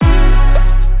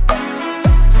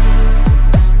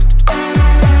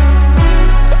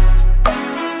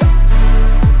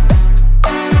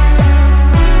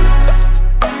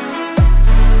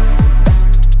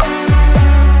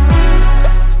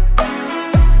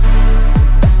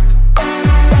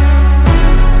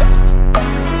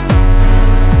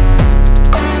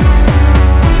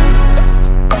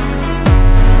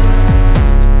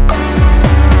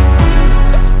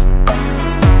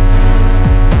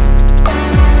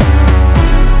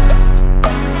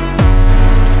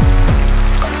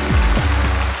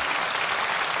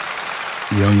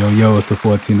Yo, it's the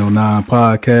 1409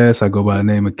 podcast. I go by the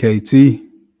name of KT.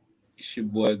 It's your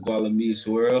boy Gualamise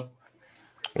World.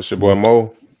 It's your boy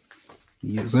Mo.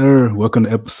 Yes, sir. Welcome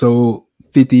to episode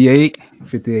 58.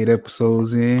 58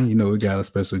 episodes in. You know, we got a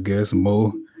special guest,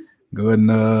 Mo. Go ahead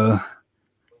and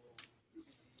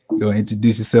go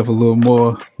introduce yourself a little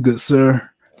more, good sir.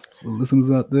 For listeners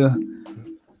out there.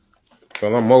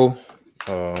 Well, I'm Mo.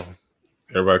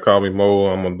 Everybody call me Mo.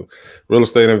 I'm a real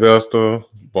estate investor,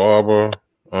 barber,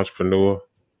 entrepreneur.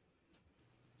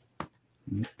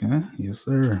 Okay, yes,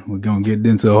 sir. We're gonna get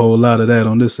into a whole lot of that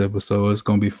on this episode. It's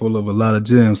gonna be full of a lot of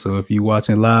gems. So if you're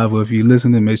watching live or if you're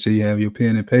listening, make sure you have your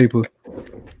pen and paper,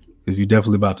 because you're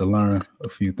definitely about to learn a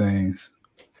few things,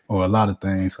 or a lot of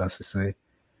things, I should say.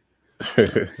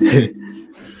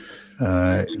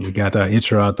 We got our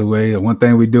intro out the way. One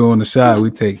thing we do on the show, we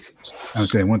take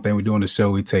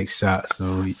shots.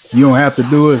 So you don't have to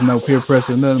do it. No peer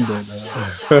pressure, nothing. But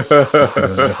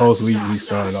the host, we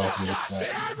started off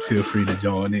with. Feel free to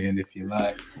join in if you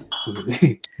like.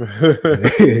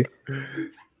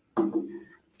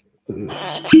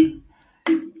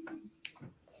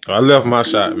 I left my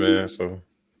shot, man. So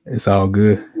it's all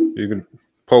good. You can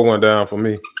pour one down for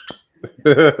me.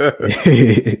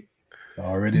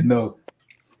 Already know.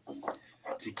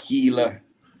 Tequila.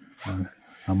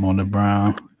 I'm on the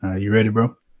brown. You ready,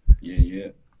 bro? Yeah.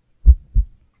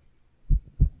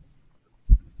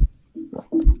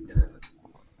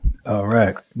 All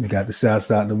right. We got the shots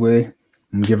out the way. I'm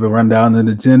going to give a rundown of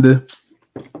the agenda.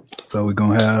 So we're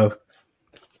going to have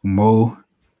Mo,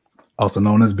 also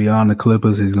known as Beyond the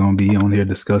Clippers. He's going to be on here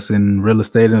discussing real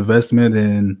estate investment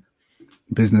and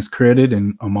business credit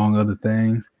and among other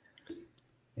things.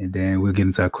 And then we'll get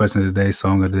into our question of the day,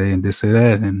 song of the day, and this or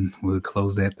that, and we'll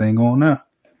close that thing on out.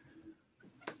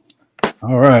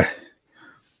 All right,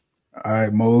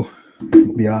 Mo,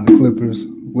 Beyond the Clippers.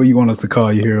 What do you want us to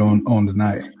call you here on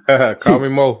tonight? Call me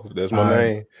Mo. That's my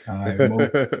name. All right, Mo.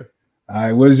 All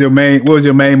right, what was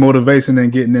your main motivation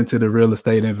in getting into the real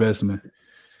estate investment?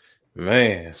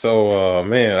 Man,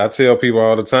 I tell people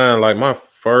all the time, like my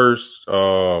first,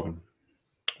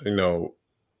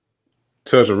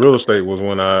 touch of real estate was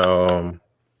when I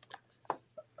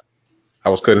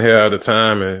was cutting hair at the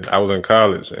time, and I was in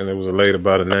college, and there was a lady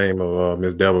by the name of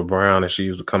Miss Deborah Brown, and she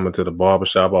used to come into the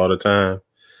barbershop all the time.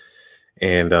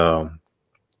 And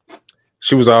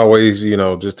she was always,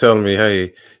 just telling me,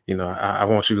 hey, I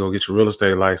want you to go get your real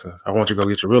estate license. I want you to go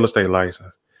get your real estate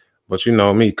license. But you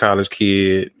know me, college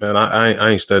kid, man,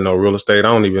 I ain't studying no real estate. I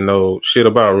don't even know shit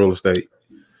about real estate,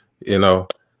 and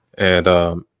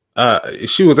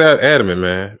she was adamant,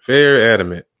 man, very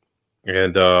adamant.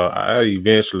 And I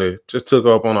eventually just took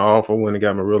up on the offer when I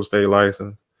got my real estate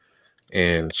license.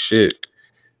 And shit,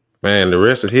 man, the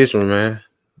rest is history, man.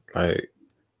 Like,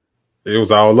 it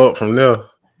was all up from there.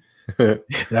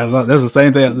 That's the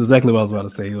same thing. That's exactly what I was about to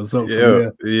say. It was up from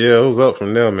there. Yeah, it was up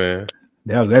from there, man.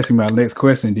 That was actually my next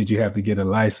question. Did you have to get a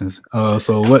license?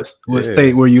 So what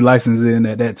state were you licensed in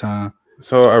at that time?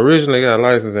 So I originally got a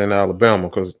license in Alabama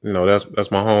because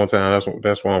that's my hometown.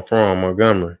 That's where I'm from,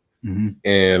 Montgomery. Mm-hmm.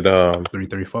 And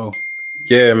 334.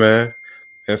 Yeah, man.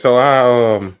 And so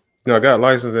I got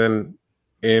licensed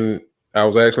in I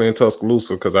was actually in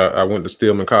Tuscaloosa because I went to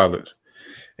Stillman College,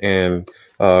 and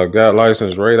got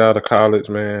licensed right out of college,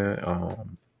 man.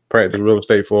 Practiced real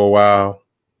estate for a while.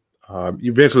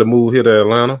 Eventually moved here to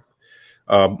Atlanta.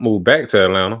 Moved back to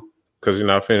Atlanta because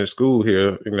I finished school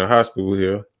here, high school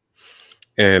here.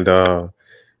 And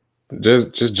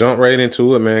just jumped right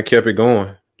into it, man. Kept it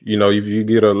going. If you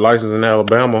get a license in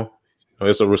Alabama,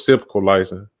 it's a reciprocal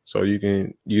license. So you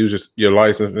can use your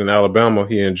license in Alabama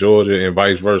here in Georgia and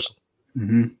vice versa.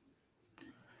 Mm-hmm.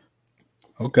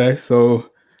 Okay, so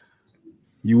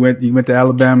you went to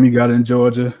Alabama, you got in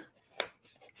Georgia.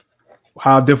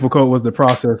 How difficult was the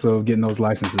process of getting those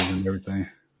licenses and everything?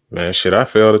 Man, shit, I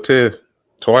failed the test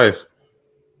twice.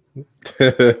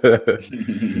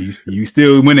 you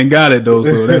still went and got it though,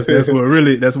 so that's what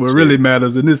really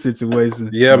matters in this situation.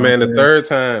 Yeah, man. The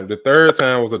third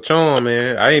time was a charm,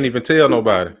 man. I ain't even tell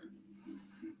nobody.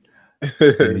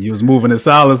 You was moving in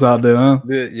silence out there, huh?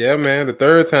 Yeah, man. The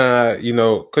third time,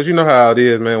 because you know how it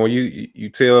is, man. When you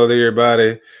tell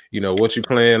everybody, what you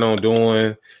plan on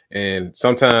doing, and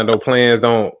sometimes those plans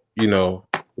don't,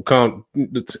 come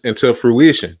into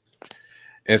fruition,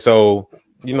 and so.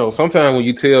 Sometimes when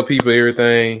you tell people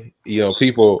everything,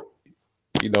 people,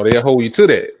 they'll hold you to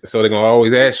that. So they're going to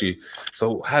always ask you,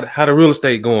 so how the real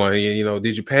estate going?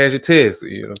 Did you pass your test?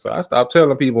 So I stopped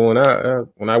telling people when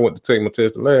I went to take my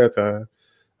test the last time.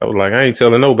 I was like, I ain't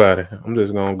telling nobody. I'm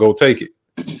just going to go take it.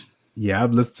 Yeah,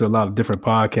 I've listened to a lot of different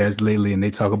podcasts lately, and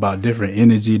they talk about different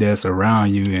energy that's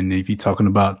around you. And if you're talking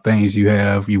about things you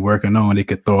working on, it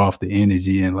could throw off the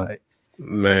energy and like,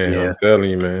 Man, yeah. I'm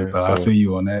telling you, man. So I So feel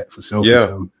you on that for sure. For yeah,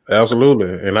 sure.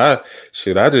 absolutely. And I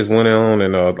just went on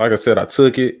and like I said, I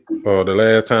took it. The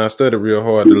last time I studied real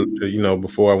hard,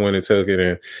 before I went and took it,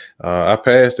 and I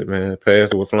passed it, man.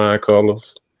 Passed it with flying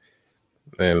colors,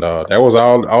 and that was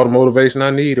all the motivation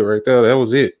I needed right there. That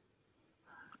was it.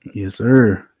 Yes,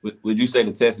 sir. Would you say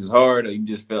the test is hard, or you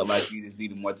just felt like you just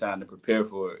needed more time to prepare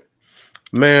for it?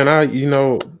 Man, I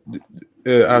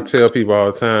tell people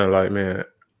all the time, like, man,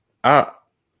 I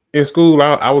in school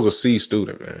I was a C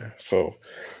student, man. So,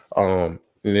 and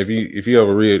if you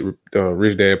ever read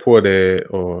Rich Dad Poor Dad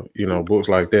or books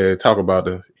like that, talk about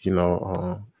the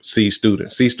C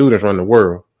students. C students run the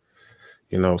world.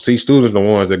 C students are the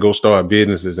ones that go start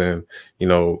businesses and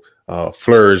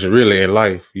flourish really in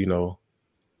life.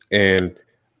 And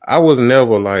I was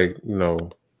never like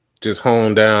just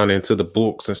honed down into the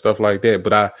books and stuff like that.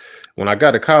 But when I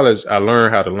got to college, I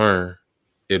learned how to learn,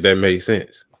 if that made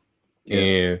sense. Yeah.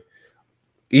 And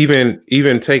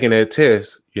even taking that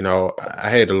test, I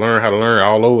had to learn how to learn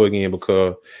all over again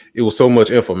because it was so much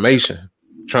information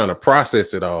trying to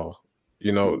process it all.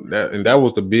 That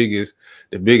was the biggest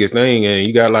thing. And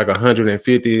you got like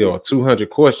 150 or 200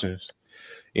 questions,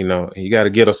 and you got to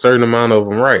get a certain amount of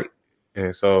them right.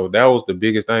 And so that was the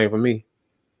biggest thing for me,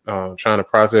 trying to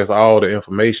process all the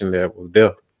information that was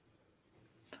there.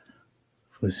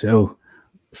 For sure.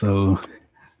 So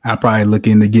I probably look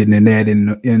into getting in that in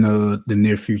the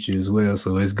near future as well.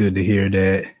 So it's good to hear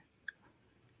that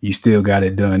you still got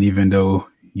it done, even though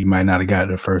you might not have got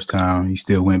it the first time. You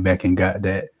still went back and got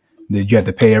that. Did you have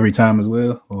to pay every time as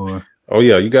well, or? Oh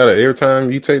yeah, you gotta every time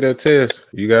you take that test,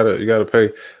 you gotta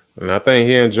pay. And I think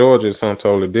here in Georgia it's something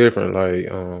totally different.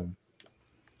 Like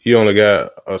you only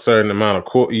got a certain amount of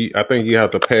course. I think you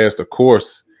have to pass the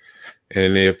course,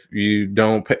 and if you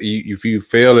don't, if you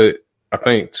fail it, I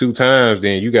think 2 times,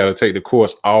 then you got to take the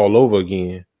course all over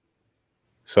again.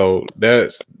 So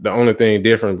that's the only thing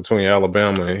different between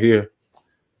Alabama and here.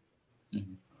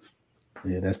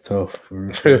 Yeah, that's tough.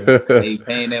 They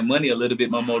paying that money a little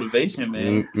bit more motivation,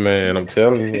 man. Man, I'm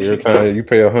telling you, every time you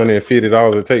pay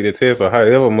 $150 to take the test, or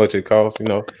however much it costs,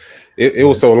 it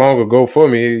was so long ago for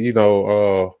me.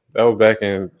 That was back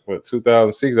in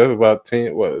 2006. That's about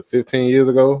 15 years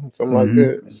ago, something like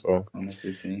that. So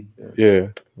 15. Yeah,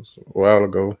 it was a while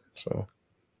ago.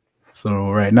 So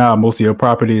right now, most of your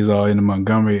properties are in the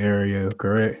Montgomery area,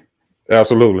 correct?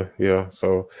 Absolutely, yeah.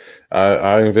 So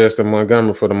I invest in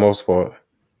Montgomery for the most part.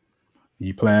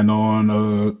 You plan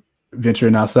on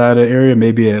venturing outside the area,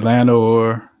 maybe Atlanta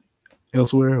or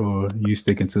elsewhere, or you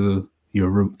sticking to your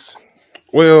roots?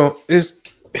 Well,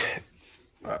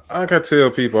 I can tell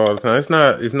people all the time,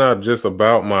 it's not just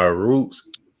about my roots.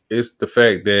 It's the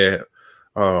fact that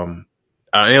I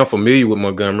am familiar with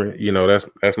Montgomery.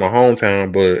 That's my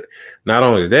hometown. But not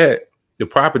only that, the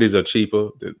properties are cheaper.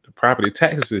 The property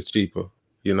taxes is cheaper.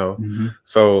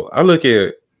 So I look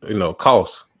at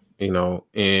costs.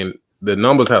 And the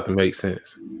numbers have to make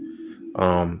sense.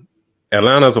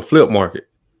 Atlanta's a flip market.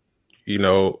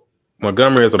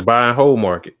 Montgomery is a buy and hold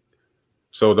market.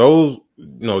 So those,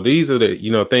 these are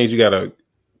the things you got to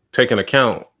take into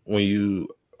account when you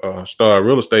start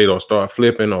real estate or start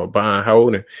flipping or buying,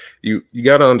 holding. You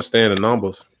got to understand the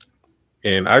numbers,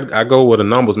 and I go where the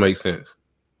numbers make sense.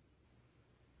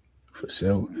 For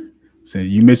sure. So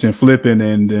you mentioned flipping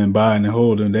and then buying and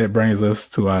holding. That brings us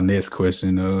to our next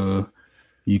question.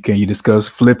 Can you discuss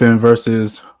flipping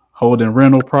versus holding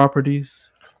rental properties?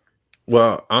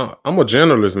 Well, I'm a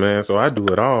generalist, man, so I do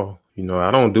it all.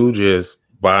 I don't do just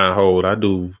buy and hold. I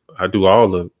do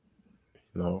all of it.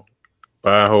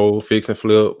 Buy and hold, fix and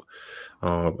flip.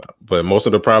 But most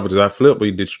of the properties I flip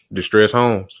be distressed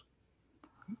homes.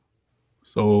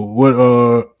 So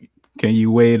what can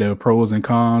you weigh the pros and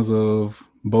cons of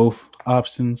both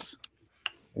options?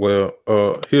 Well,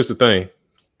 here's the thing.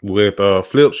 With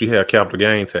flips, you have capital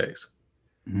gain tax.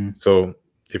 Mm-hmm. So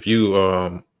if you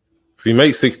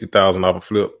make $60,000 off a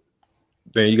flip,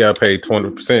 then you gotta pay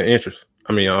 20% interest.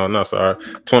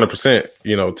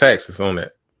 20%, taxes on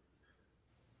that.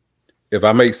 If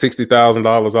I make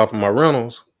 $60,000 off of my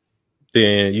rentals,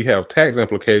 then you have tax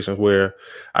implications where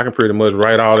I can pretty much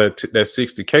write all that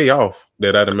 $60K off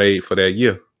that I'd have made for that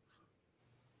year.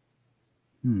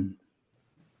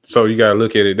 So you gotta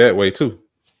look at it that way too.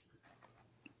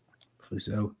 For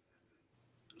sure.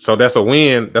 So that's a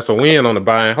win. That's a win on the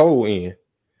buy and hold end.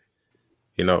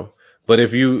 But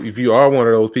if you are one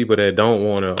of those people that don't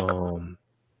want to,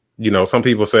 some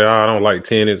people say, oh, I don't like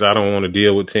tenants. I don't want to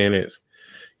deal with tenants.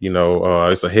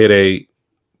 It's a headache.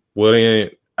 Well,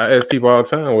 then I ask people all the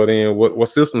time, well, then what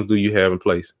systems do you have in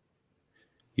place?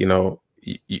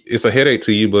 It's a headache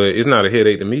to you, but it's not a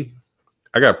headache to me.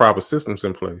 I got proper systems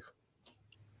in place.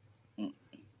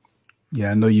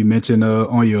 Yeah, I know you mentioned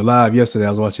on your live yesterday. I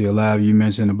was watching your live. You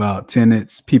mentioned about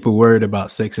tenants. People worried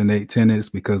about Section 8 tenants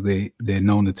because they're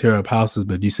known to tear up houses.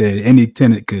 But you said any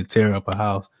tenant could tear up a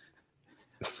house.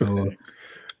 So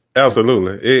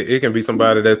absolutely, it can be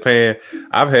somebody that's paying.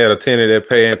 I've had a tenant that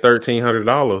paying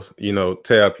 $1,300.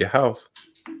 Tear up your house.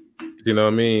 You know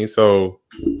what I mean? So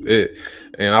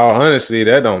in all honesty,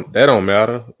 that don't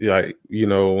matter. Like,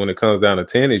 when it comes down to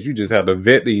tenants, you just have to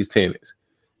vet these tenants.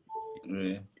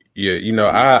 Yeah.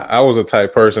 I was a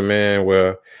type person, man,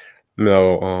 where,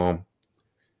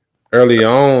 early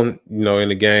on, in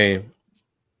the game,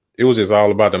 it was just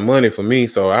all about the money for me.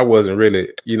 So I wasn't really,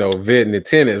 vetting the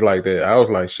tenants like that. I was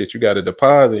like, shit, you got a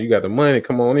deposit, you got the money,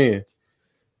 come on in.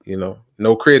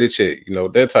 No credit check,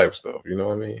 that type of stuff. You know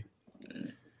what I mean?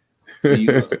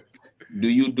 Do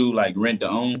you do like rent to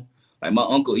own? Like my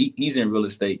uncle, he's in real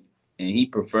estate and he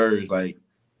prefers like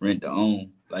rent to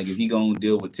own. Like if he gonna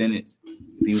deal with tenants,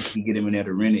 if he get him in there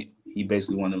to rent it, he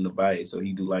basically want them to buy it. So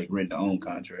he do like rent to own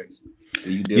contracts.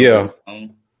 Do you deal with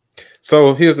own?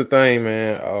 So here's the thing,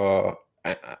 man.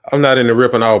 I'm not in the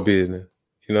ripping off business.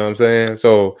 You know what I'm saying?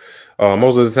 So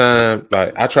most of the time,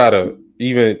 like I try to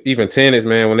even tenants,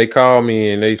 man, when they call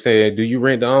me and they say, do you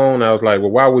rent to own? I was like,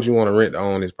 well, why would you want to rent to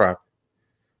own this property?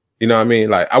 You know what I mean?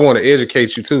 Like I want to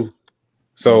educate you too.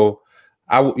 So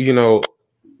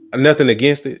nothing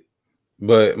against it.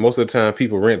 But most of the time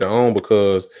people rent to own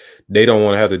because they don't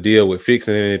want to have to deal with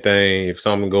fixing anything if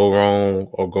something go wrong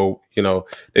or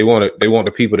they want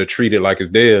the people to treat it like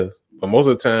it's theirs. But most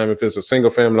of the time, if it's a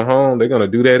single family home, they're going to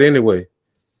do that anyway.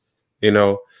 And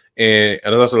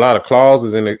there's a lot of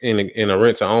clauses in a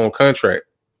rent to own contract.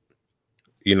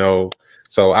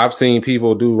 So I've seen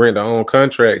people do rent to own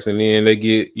contracts and then they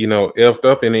get, effed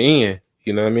up in the end.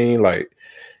 You know what I mean? Like,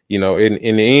 in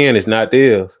the end, it's not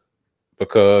theirs.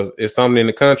 Because it's something in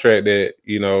the contract that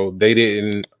they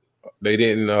didn't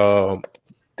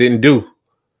do,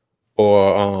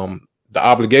 or the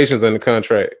obligations in the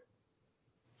contract.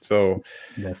 So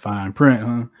that fine print,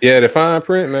 huh? Yeah, the fine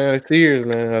print, man. It's serious,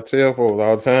 man. I tell folks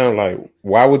all the time, like,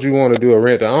 why would you want to do a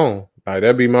rent to own? Like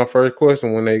that'd be my first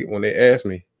question when they ask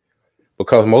me,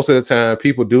 because most of the time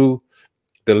people do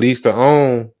the lease to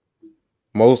own.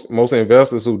 Most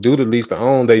investors who do the lease to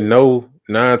own, they know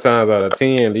 9 times out of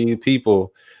 10 these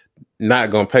people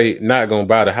not gonna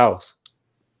buy the house.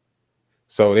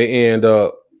 So they end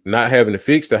up not having to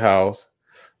fix the house,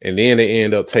 and then they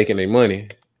end up taking their money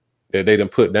that they done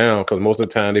put down, because most of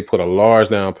the time they put a large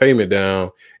down payment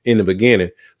down in the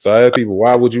beginning. So I ask people,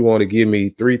 why would you want to give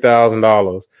me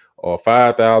 $3,000 or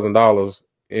 $5,000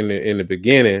 in the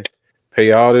beginning,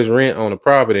 pay all this rent on the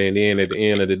property, and then at the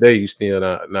end of the day you still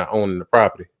not owning the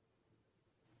property?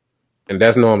 And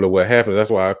that's normally what happens. That's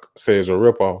why I say it's a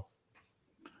ripoff.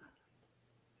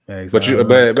 Exactly.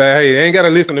 But hey, they ain't gotta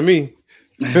listen to me.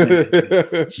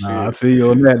 Nah, I feel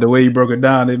you on that. The way you broke it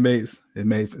down, it makes a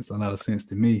lot of sense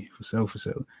to me, for sure.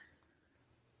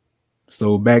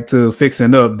 So back to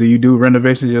fixing up. Do you do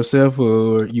renovations yourself,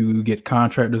 or you get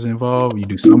contractors involved? You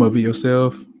do some of it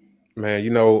yourself? Man,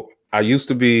 I used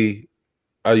to be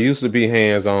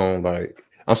hands-on. Like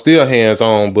I'm still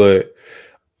hands-on, but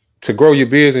to grow your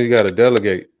business, you got to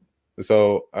delegate.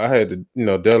 So I had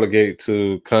to, delegate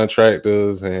to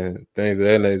contractors and things of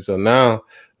that nature. So now,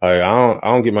 like, I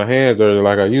don't get my hands dirty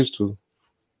like I used to.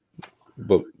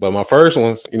 But my first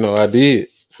ones, I did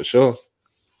for sure.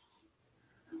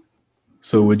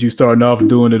 So with you starting off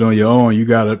doing it on your own, you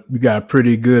got a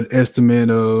pretty good estimate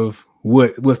of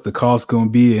what's the cost going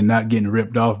to be and not getting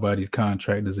ripped off by these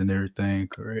contractors and everything,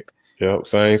 correct? Yep,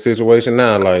 same situation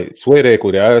now. Like sweat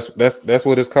equity, that's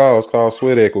what it's called. It's called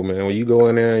sweat equity, man. When you go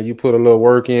in there and you put a little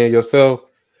work in yourself,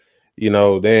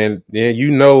 then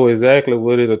you exactly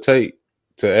what it'll take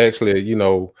to actually,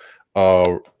 rent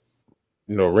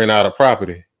out a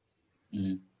property.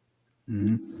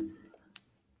 Mm-hmm.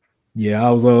 Yeah,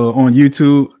 I was on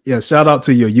YouTube. Yeah, shout out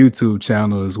to your YouTube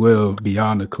channel as well,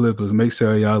 Beyond the Clippers. Make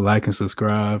sure y'all like and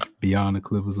subscribe, Beyond the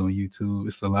Clippers on YouTube.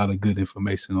 It's a lot of good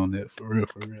information on there, for real.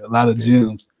 A lot of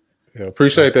gems. Yeah,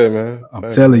 appreciate that, man.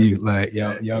 I'm telling you, like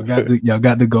y'all got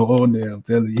to go on there. I'm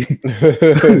telling you.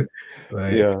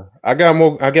 Like, yeah, I got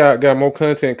more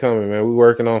content coming, man. We're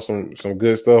working on some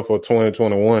good stuff for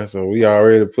 2021. So we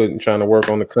already trying to work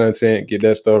on the content, get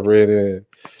that stuff ready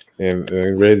and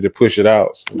ready to push it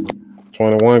out. So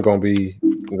 21 gonna be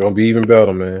even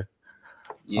better, man.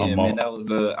 Yeah, man. That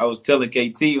was I was telling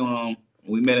KT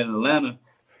we met in Atlanta.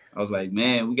 I was like,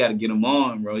 man, we got to get him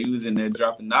on, bro. He was in there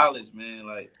dropping knowledge, man.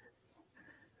 Like,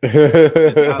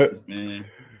 good knowledge, man.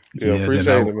 Yeah, Yeah, then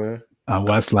appreciate it, man. I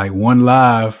watched like one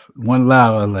live. I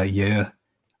was like, yeah.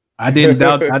 I didn't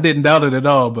doubt it at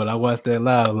all, but I watched that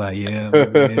live. I was like, yeah,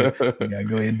 man, we gotta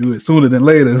go ahead and do it sooner than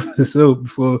later. So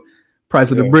before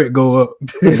price of the brick go up.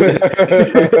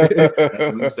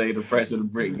 As we say, the price of the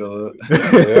brick go up.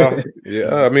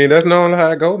 Yeah. I mean, that's normally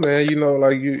how it go, man. You know,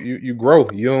 like you grow.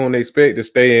 You don't expect to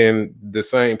stay in the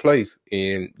same place,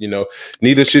 and you know,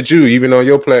 neither should you. Even on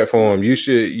your platform, you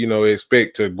should, you know,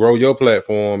 expect to grow your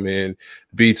platform and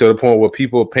be to the point where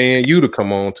people are paying you to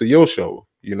come on to your show.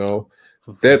 You know,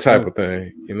 that type of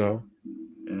thing. You know.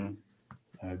 Yeah.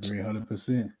 I agree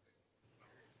 100%.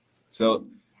 So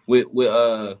with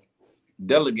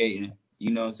delegating,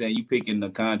 you know what I'm saying, you picking the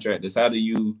contractors, how do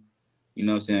you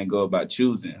know what I'm saying, go about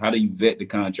choosing? How do you vet the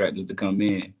contractors to come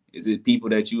in? Is it people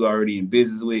that you already in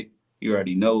business with, you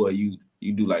already know, or you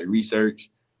do like research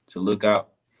to look out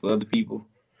for other people?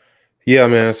 Yeah,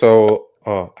 man. So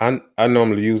I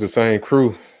normally use the same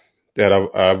crew that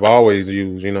I've always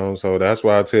used, you know. So that's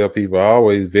why I tell people I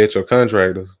always vet your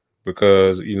contractors,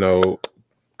 because, you know,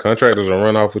 contractors will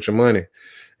run off with your money.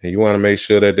 And you want to make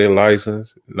sure that they're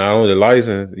licensed, not only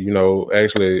licensed, you know,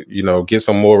 actually, you know, get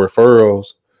some more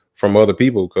referrals from other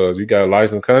people, because you got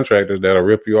licensed contractors that'll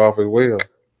rip you off as well.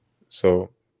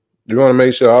 So you want to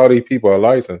make sure all these people are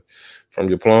licensed, from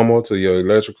your plumber to your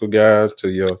electrical guys to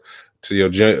your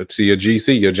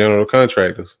GC, your general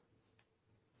contractors.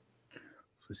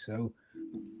 For sure.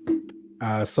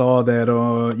 I saw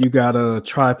that you got a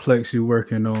triplex you're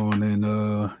working on,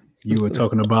 and you were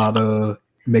talking about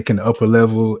making the upper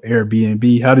level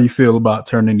Airbnb. How do you feel about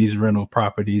turning these rental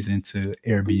properties into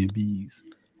Airbnbs?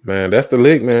 Man, that's the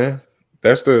lick, man.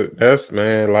 That's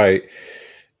man, like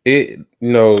it,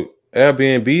 you know,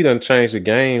 Airbnb done changed the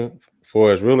game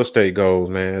for as real estate goes,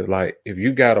 man. Like, if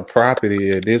you got a property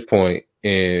at this point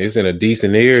and it's in a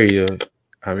decent area,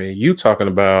 I mean, you talking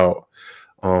about,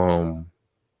 I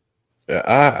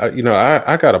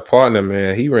got a partner,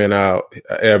 man. He ran out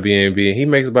Airbnb and he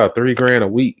makes about $3,000 a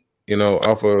week, you know,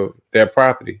 off of that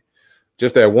property,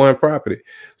 just that one property.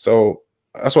 So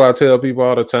that's why I tell people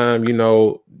all the time, you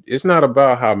know, it's not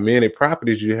about how many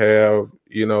properties you have,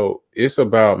 you know, it's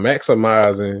about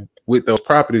maximizing with those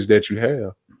properties that you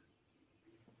have.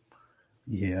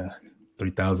 Yeah,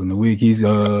 $3,000 a week. He's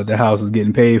the house is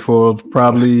getting paid for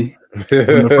probably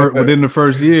within the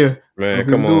first year. Man,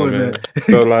 come on, man.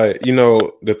 So, like, you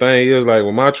know, the thing is, like,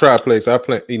 with my triplex, I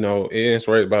plan, you know, it's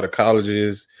right by the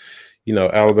colleges, you know,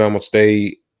 Alabama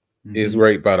State is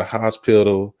right by the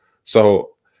hospital.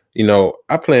 So, you know,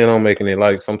 I plan on making it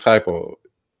like some type of,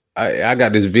 I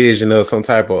got this vision of some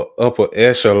type of upper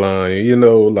echelon, you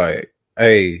know, like,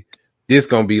 hey, this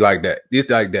gonna be like that. This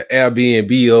like the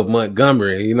Airbnb of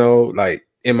Montgomery, you know, like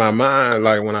in my mind,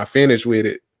 like when I finish with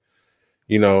it,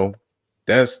 you know,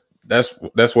 that's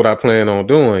what I plan on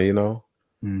doing, you know.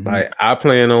 Like, I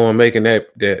plan on making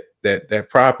that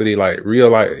property like real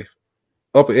life,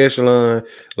 upper echelon,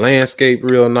 landscape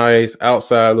real nice,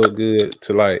 outside look good,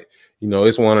 to like, you know,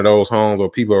 it's one of those homes where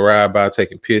people ride by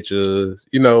taking pictures,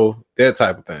 you know, that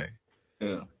type of thing.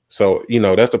 Yeah. So, you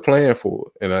know, that's the plan for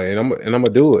it, and I'm gonna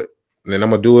do it, and then I'm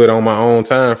gonna do it on my own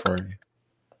time frame.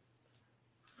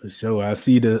 For sure, I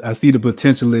see the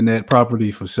potential in that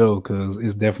property for sure, because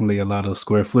it's definitely a lot of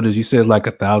square footage. You said like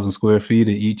 1,000 square feet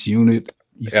in each unit.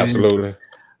 Absolutely.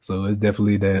 So it's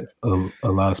definitely that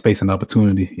a lot of space and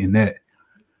opportunity in that.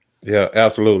 Yeah,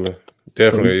 absolutely,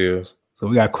 definitely is. So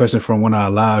we got a question from one of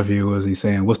our live viewers. He's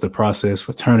saying, "What's the process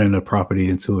for turning a property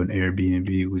into an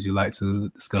Airbnb?" Would you like to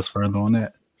discuss further on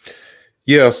that?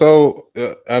 Yeah, so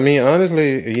I mean,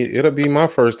 honestly, it'll be my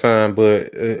first time, but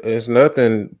it's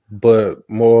nothing but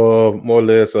more or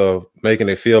less of making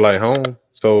it feel like home.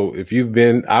 So if I've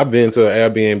been to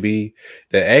an Airbnb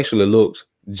that actually looks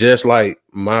just like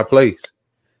my place,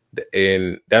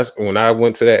 and that's when I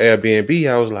went to that Airbnb.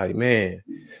 I was like, man,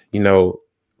 you know,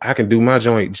 I can do my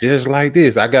joint just like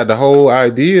this. I got the whole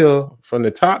idea from the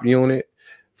top unit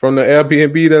from the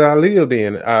Airbnb that I lived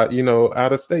in, you know,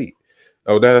 out of state.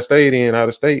 Oh, that I stayed in out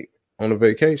of state on a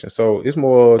vacation. So it's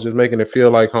more just making it feel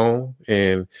like home,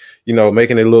 and, you know,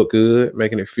 making it look good,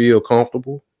 making it feel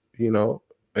comfortable, you know,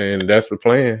 and that's the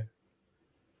plan.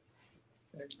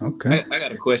 Okay. I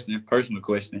got a question, personal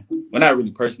question. Well, not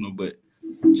really personal, but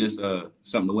just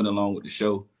something that went along with the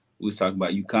show. We was talking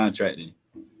about you contracting,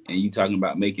 and you talking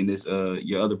about making this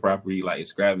your other property like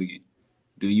extravagant.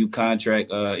 Do you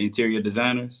contract interior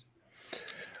designers?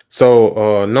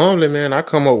 So normally, man, I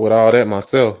come up with all that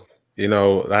myself. You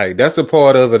know, like, that's a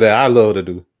part of it that I love to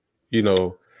do. You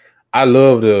know, I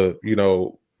love to, you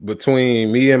know,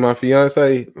 between me and my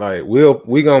fiance, like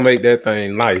we gonna make that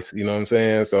thing nice. You know what I'm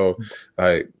saying? So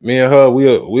like me and her,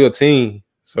 we're a team.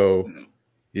 So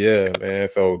yeah, man.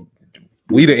 So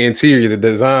we the interior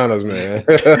designers, man.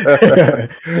 I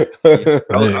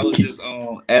was just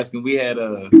asking. We had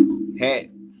a hat,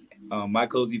 My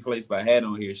Cozy Place by Hat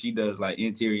on here. She does like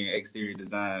interior and exterior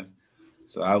designs.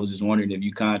 So I was just wondering if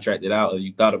you contracted out or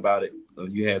you thought about it, or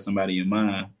if you had somebody in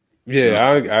mind.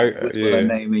 Yeah, Whisper her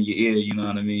name in your ear. You know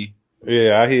what I mean?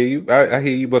 Yeah, I hear you. I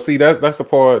hear you. But see, that's the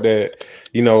part that,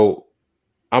 you know,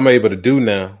 I'm able to do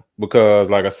now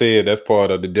because, like I said, that's part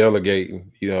of the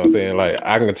delegating. You know what I'm saying? Like,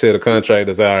 I can tell the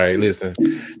contractors, all right, listen,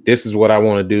 this is what I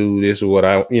want to do. This is what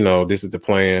this is the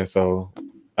plan. So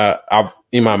I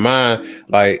in my mind,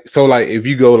 like, so like if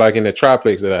you go like in the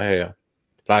triplex that I have,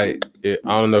 like, I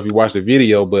don't know if you watched the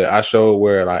video, but I showed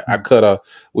where like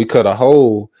we cut a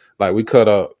hole, like we cut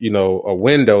a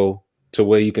window to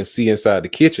where you can see inside the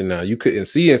kitchen. Now you couldn't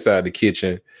see inside the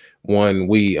kitchen when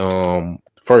we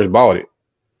first bought it.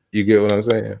 You get what I'm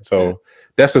saying? So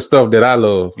that's the stuff that I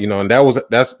love, and that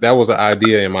was an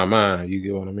idea in my mind. You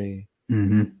get what I mean?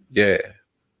 Mm-hmm. Yeah.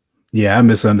 Yeah, I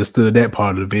misunderstood that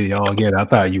part of the video again. I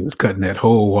thought you was cutting that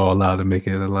whole wall out to make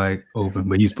it like open,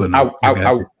 but he's putting.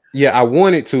 I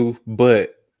wanted to,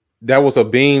 but that was a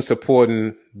beam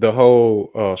supporting the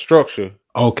whole structure.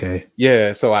 Okay.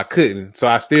 Yeah, so I couldn't. So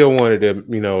I still wanted to,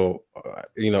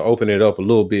 open it up a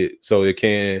little bit so it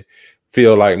can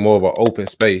feel like more of an open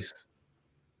space.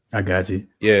 I got you.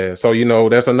 Yeah, so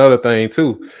that's another thing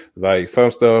too. Like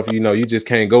some stuff, you just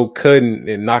can't go cutting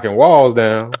and knocking walls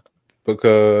down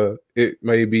because it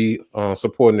may be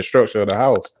supporting the structure of the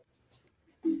house.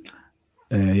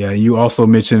 And yeah, you also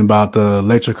mentioned about the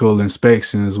electrical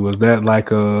inspections. Was that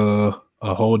like a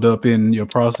hold up in your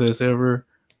process ever?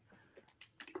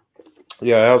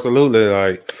 Yeah, absolutely.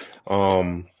 Like,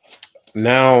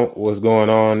 now what's going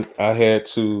on, I had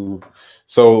to,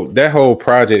 so that whole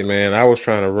project, man, I was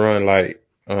trying to run like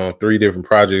 3 different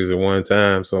projects at one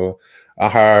time. So I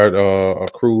hired a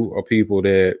crew of people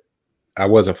that I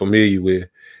wasn't familiar with,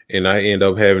 and I ended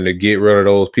up having to get rid of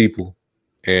those people.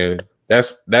 And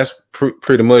that's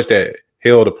pretty much that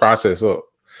held the process up.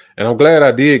 And I'm glad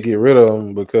I did get rid of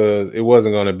them because it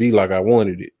wasn't going to be like I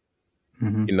wanted it,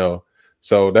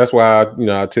 So that's why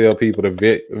I tell people to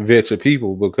vet your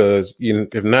people because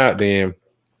if not, then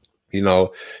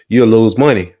you'll lose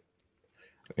money.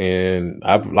 And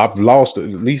I've lost at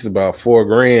least about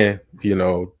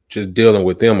 $4,000, just dealing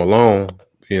with them alone,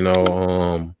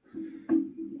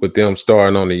 with them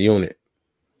starting on the unit.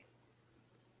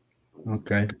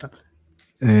 Okay.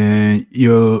 And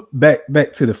you're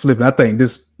back to the flipping. I think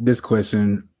this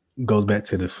question goes back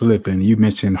to the flipping. You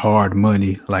mentioned hard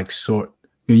money, like short.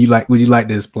 Would you like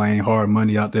to explain hard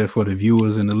money out there for the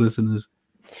viewers and the listeners?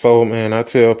 So, man, I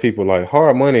tell people like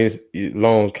hard money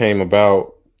loans came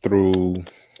about through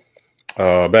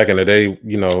back in the day,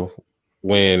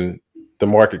 when the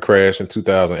market crashed in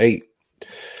 2008.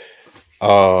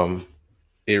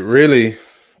 It really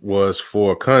was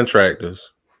for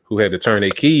contractors who had to turn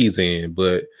their keys in,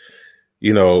 but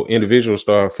individuals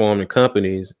started forming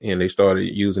companies and they started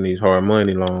using these hard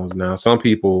money loans. Now, some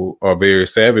people are very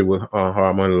savvy with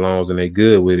hard money loans and they're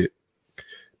good with it.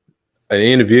 An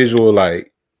individual,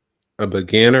 like a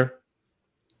beginner,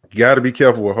 you got to be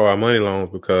careful with hard money loans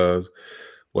because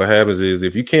what happens is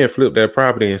if you can't flip that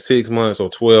property in 6 months or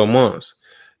 12 months,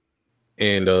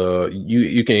 and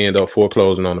you can end up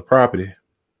foreclosing on the property.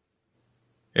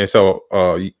 And so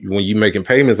when you're making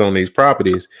payments on these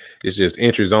properties, it's just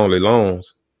interest only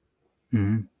loans.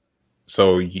 Mm-hmm.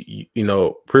 So,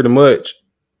 pretty much,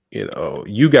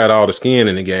 you got all the skin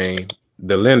in the game.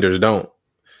 The lenders don't,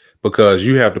 because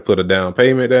you have to put a down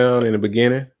payment down in the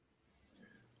beginning.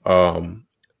 On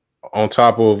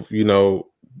top of,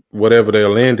 whatever they're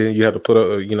lending, you have to put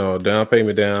a down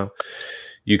payment down.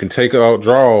 You can take out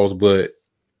draws, but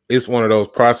it's one of those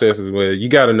processes where you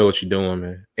got to know what you're doing,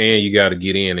 man, and you got to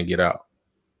get in and get out.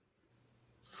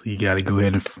 So you got to go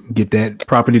ahead and get that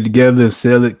property together and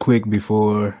sell it quick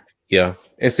before. Yeah,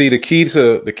 and see the key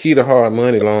to hard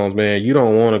money loans, man. You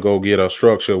don't want to go get a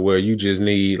structure where you just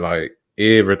need like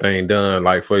everything done.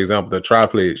 Like for example, the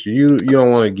triplex. You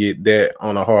don't want to get that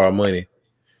on a hard money.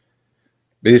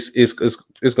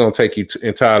 It's going to take you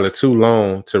entirely too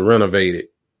long to renovate it.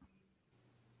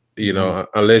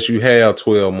 Unless you have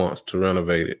 12 months to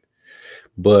renovate it.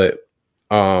 But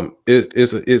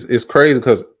it's crazy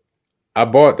because I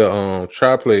bought the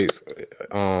triplex.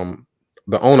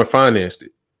 The owner financed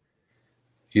it.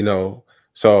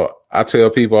 So I tell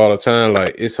people all the time,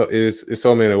 like it's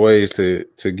so many ways to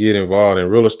get involved in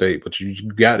real estate, but you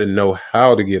got to know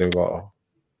how to get involved.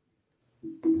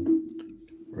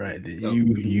 Right.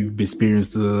 You've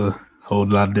experienced a whole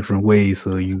lot of different ways,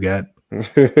 so you got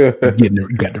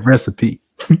the recipe.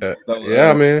 So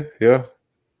Yeah, man. Yeah.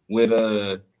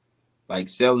 with like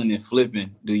selling and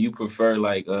flipping, do you prefer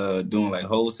like doing like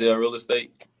wholesale real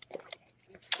estate?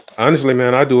 Honestly,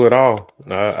 man, I do it all.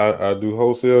 I do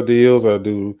wholesale deals. I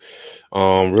do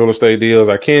real estate deals.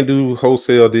 I can't do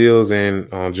wholesale deals in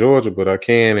Georgia, but I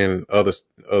can in other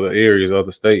areas,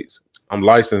 other states. I'm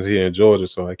licensed here in Georgia,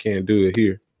 so I can't do it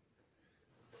here.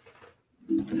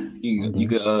 You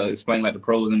could explain like the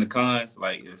pros and the cons.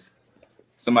 Like if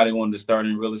somebody wanted to start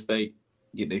in real estate,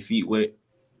 get their feet wet,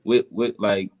 with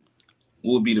like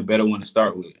what would be the better one to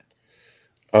start with?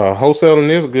 Wholesaling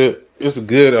is good. It's a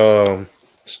good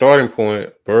starting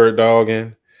point. Bird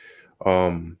dogging.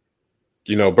 Bird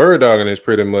dogging is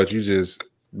pretty much you just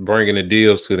bringing the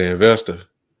deals to the investor.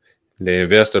 The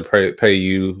investor pay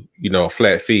you, a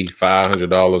flat fee,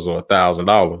 $500 or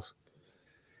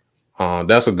 $1,000.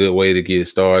 That's a good way to get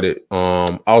started.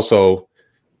 Also,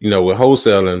 with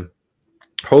wholesaling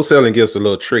gets a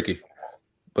little tricky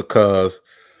because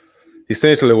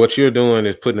essentially what you're doing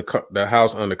is putting the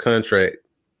house under contract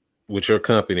with your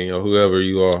company or whoever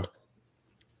you are.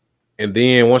 And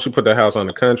then once you put the house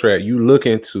under contract, you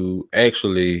looking to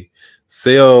actually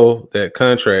sell that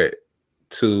contract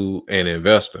to an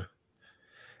investor.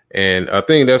 And I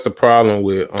think that's the problem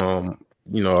with, a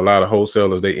lot of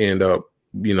wholesalers. They end up,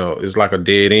 it's like a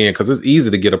dead end because it's easy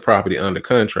to get a property under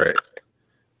contract.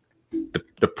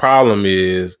 The problem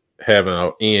is having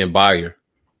an end buyer.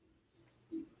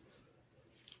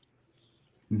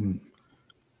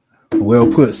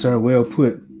 Well put, sir. Well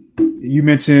put. You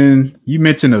mentioned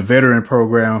a veteran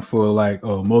program for like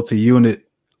multi-unit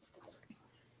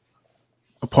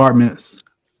apartments.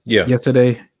 Yeah.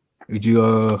 Yesterday, would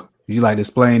you like to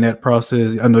explain that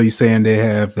process? I know you're saying they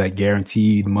have like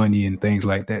guaranteed money and things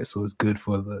like that, so it's good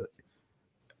for the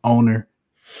owner.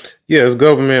 Yeah, it's a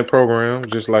government program,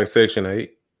 just like Section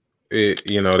 8. They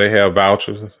have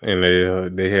vouchers, and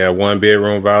they have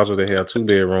 1-bedroom vouchers, they have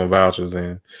 2-bedroom vouchers,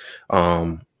 and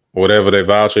whatever their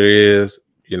voucher is,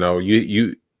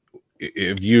 you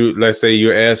if you let's say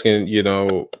you're asking,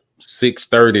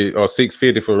 $630 or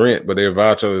 $650 for rent, but their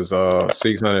voucher is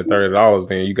 $630,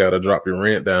 then you got to drop your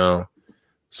rent down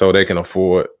so they can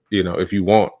afford, if you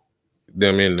want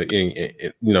them in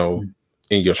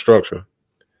your structure.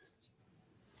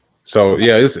 So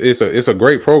yeah, it's a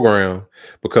great program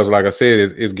because, like I said,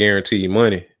 it's guaranteed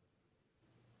money.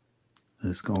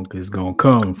 It's gonna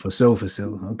come for sure.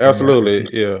 Okay. Absolutely,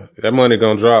 yeah. That money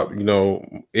gonna drop,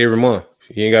 every month.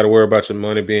 You ain't got to worry about your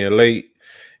money being late.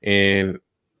 And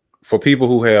for people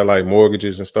who have like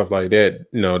mortgages and stuff like that,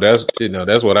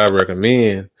 that's what I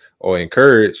recommend or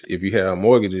encourage. If you have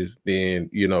mortgages,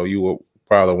 then you will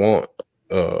probably want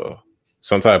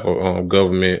some type of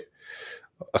government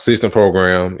assistance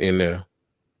program in there.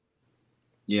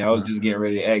 Yeah, I was just getting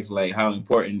ready to ask like how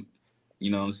important,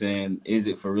 is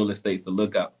it for real estates to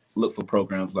look for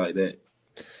programs like that?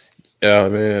 Yeah,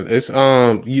 man. It's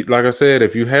like I said,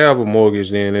 if you have a mortgage,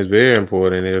 then it's very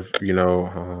important. If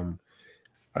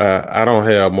I don't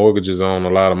have mortgages on a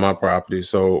lot of my properties,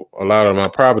 so a lot of my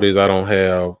properties I don't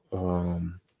have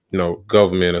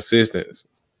government assistance.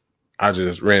 I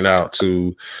just rent out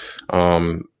to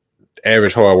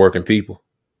average hardworking people.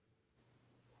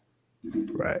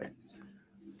 Right.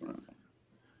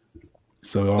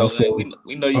 So also,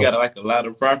 we know you got like a lot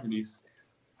of properties.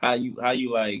 How you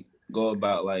like go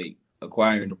about like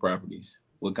acquiring the properties?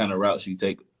 What kind of routes you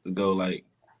take to go like,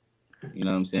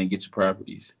 get your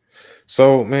properties?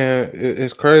 So man,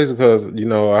 it's crazy because I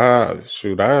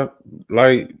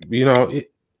like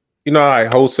like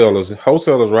wholesalers.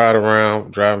 Wholesalers ride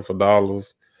around driving for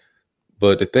dollars,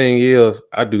 but the thing is,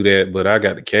 I do that, but I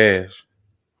got the cash.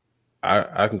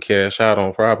 I can cash out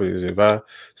on properties. If I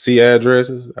see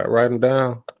addresses, I write them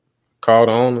down, call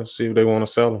the owner, see if they want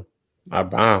to sell them. I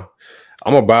buy them.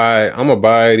 I'm gonna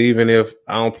buy it even if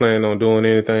I don't plan on doing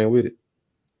anything with it.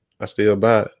 I still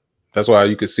buy it. That's why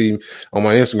you can see on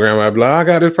my Instagram, I'd be like, I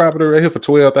got this property right here for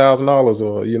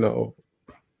 $12,000, or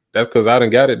that's because I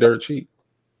done got it dirt cheap.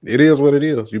 It is what it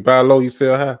is. You buy low, you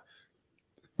sell high.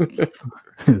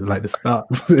 like the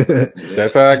stocks.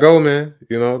 That's how I go, man.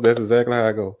 That's exactly how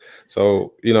I go.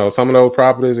 So, some of those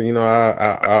properties,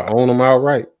 I own them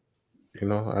outright.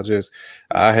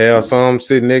 I have some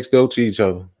sitting next door to each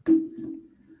other.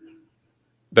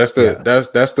 That's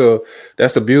the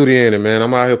beauty in it, man.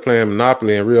 I'm out here playing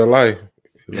Monopoly in real life.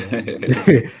 By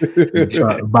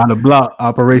the block,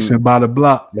 operation by the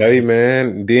block. Hey,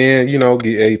 man. Then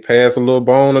pass a little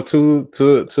bone or two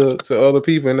to other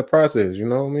people in the process. You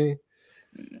know what I mean?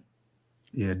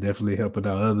 Yeah, definitely helping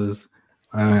out others.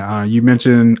 You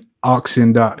mentioned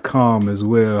auction.com as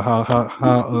well.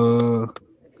 How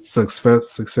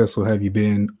successful have you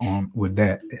been on with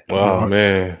that? Oh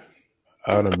man,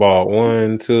 I done bought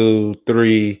 1, 2,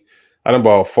 3. I done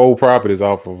bought 4 properties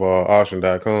off of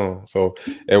auction.com. So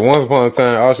at once upon a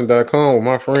time, auction.com was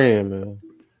my friend, man.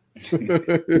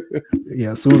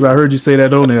 Yeah, as soon as I heard you say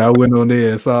that on there, I went on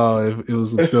there and saw if it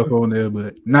was some stuff on there,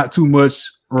 but not too much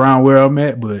around where I'm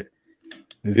at, but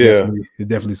it's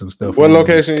definitely some stuff. What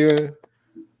location you in?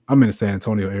 I'm in the San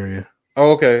Antonio area.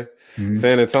 Oh, okay. Mm-hmm.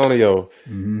 San Antonio.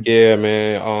 Mm-hmm. Yeah,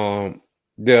 man.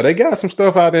 Yeah, they got some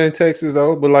stuff out there in Texas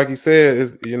though, but like you said,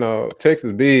 it's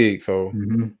Texas big, so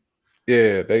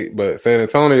yeah, but San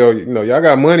Antonio, y'all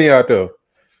got money out there.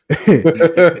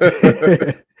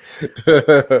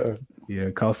 Yeah,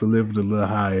 cost of living a little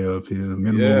high up here.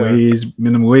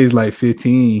 Minimum wage like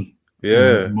 15.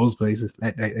 Yeah, in most places.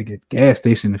 They get gas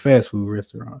station and fast food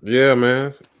restaurant. Yeah,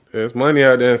 man. There's money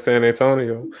out there in San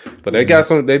Antonio, but they got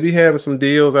some. They be having some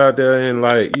deals out there in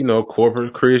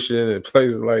Corpus Christian and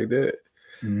places like that.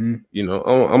 Mm-hmm.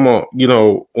 I'm on.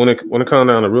 When it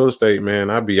comes down to real estate,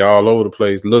 man, I be all over the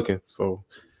place looking. So,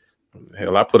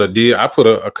 hell, I put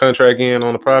a contract in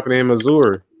on a property in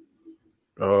Missouri.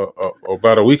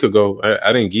 About a week ago.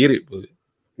 I didn't get it, but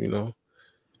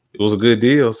it was a good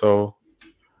deal. So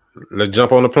let's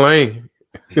jump on the plane.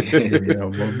 Yeah,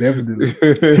 well, definitely.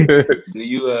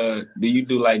 Do you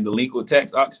do like delinquent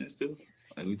tax auctions too?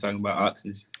 Like we talking about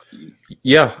auctions?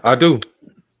 Yeah, I do.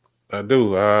 Like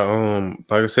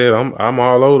I said, I'm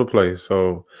all over the place.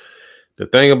 So the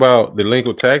thing about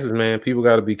delinquent taxes, man, people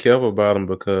got to be careful about them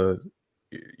because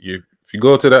if you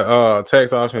go to the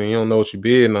tax auction and you don't know what you're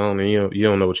bidding on, and you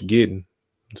don't know what you're getting.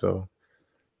 So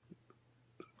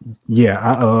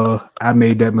yeah, I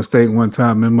made that mistake one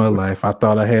time in my life. I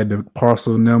thought I had the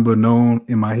parcel number known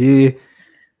in my head,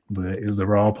 but it was the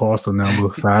wrong parcel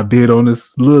number. So I bid on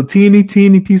this little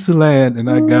teeny piece of land, and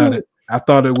I got it. I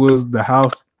thought it was the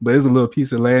house, but it's a little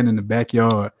piece of land in the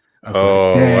backyard. I was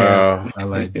wow! I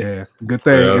like that. Good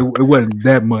thing it wasn't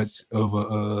that much of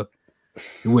a.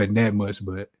 It wasn't that much,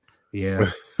 but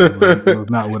yeah, it was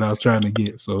not what I was trying to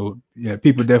get. So yeah,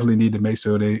 people definitely need to make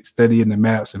sure they study in the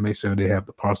maps and make sure they have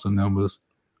the parcel numbers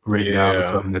written down or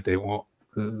something that they want.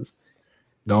 Cause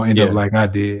don't end up like I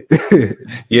did.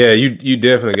 Yeah, you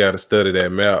definitely got to study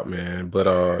that map, man. But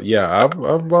I've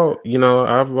bought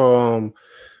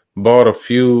bought a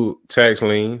few tax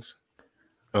liens.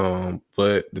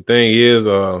 But the thing is,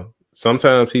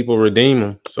 sometimes people redeem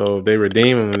them. So if they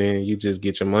redeem them, and then you just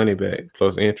get your money back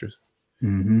plus interest.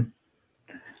 Mm-hmm.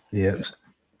 Yeah,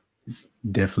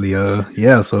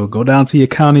 definitely. So go down to your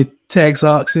county tax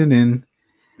auction and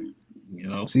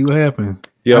see what happens.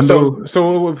 Yeah.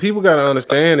 So what people got to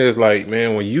understand is like,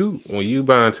 man, when you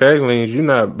buying tax liens, you're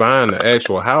not buying the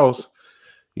actual house.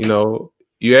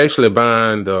 You actually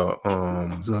buying the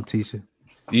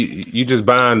you just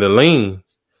buying the lien.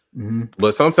 Mm-hmm.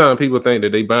 But sometimes people think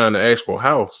that they buying the actual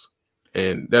house,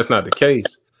 and that's not the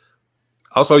case.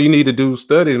 Also, you need to do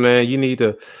studies, man. You need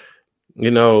to,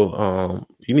 you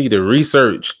need to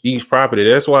research each property.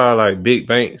 That's why, like big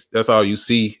banks, that's all you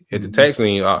see at the tax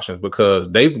lien auctions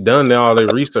because they've done all their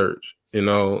research, and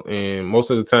most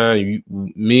of the time,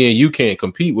 me and you can't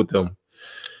compete with them.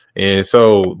 And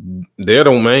so they're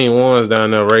the main ones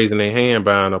down there raising their hand,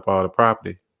 buying up all the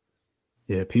property.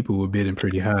 Yeah, people were bidding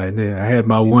pretty high there. I had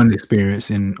my one experience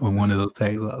on one of those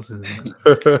tax auctions.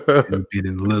 They were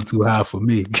bidding a little too high for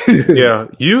me. Yeah,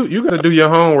 you got to do your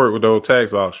homework with those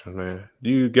tax auctions, man.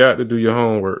 You got to do your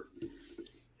homework.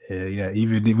 Yeah.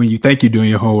 Even when you think you're doing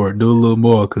your homework, do a little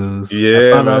more because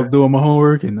I thought I was doing my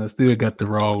homework and I still got the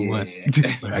wrong one.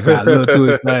 I got a little too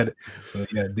excited. So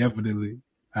yeah, definitely,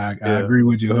 I agree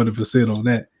with you 100% on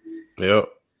that. Yep.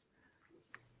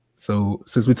 So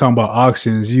since we're talking about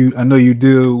auctions, I know you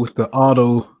deal with the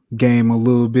auto game a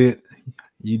little bit.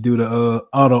 You do the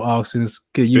auto auctions.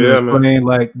 Can you explain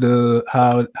like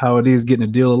how it is getting a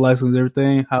dealer license and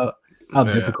everything? How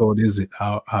difficult is it?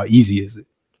 How easy is it?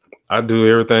 I do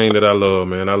everything that I love,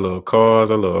 man. I love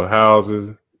cars. I love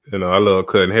houses. I love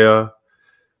cutting hair.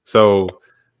 So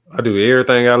I do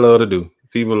everything I love to do.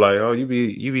 People like, oh, you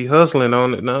be hustling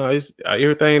on it. No, it's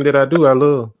everything that I do, I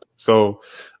love. So,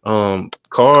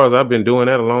 cars, I've been doing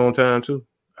that a long time too.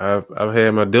 I've had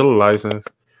my dealer license,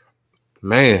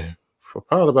 man, for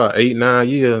probably about 8-9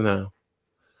 years now.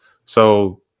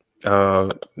 So,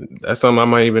 that's something I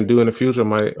might even do in the future. I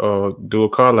might do a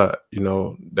car lot.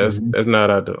 That's not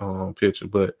out the picture,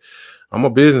 but I'm a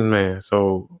businessman.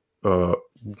 So,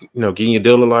 getting your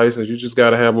dealer license, you just got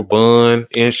to have a bond,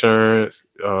 insurance,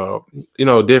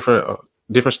 different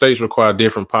different states require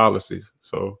different policies.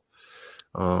 So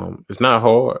it's not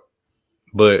hard,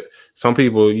 but some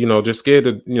people, just scared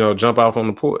to, jump off on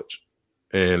the porch.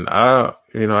 And I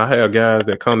have guys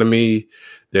that come to me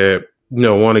that,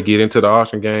 want to get into the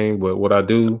auction game. But what I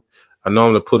do, I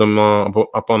normally put them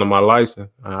up under my license.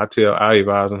 I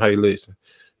advise them, hey, listen,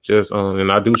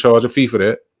 and I do charge a fee for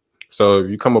that. So if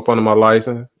you come up under my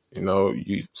license,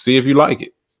 you see if you like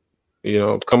it.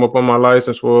 Come up on my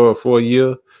license for a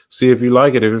year, see if you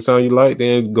like it. If it's something you like,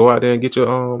 then go out there and get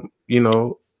your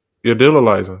your dealer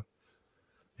license.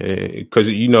 Because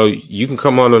you can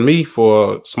come under me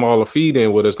for a smaller fee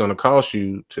than what it's going to cost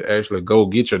you to actually go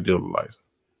get your dealer license.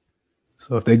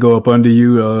 So if they go up under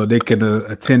you, they can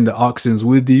attend the auctions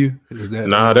with you. Is that?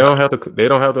 Nah, they don't have to. They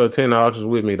don't have to attend the auctions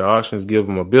with me. The auctions give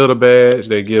them a builder badge.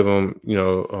 They give them,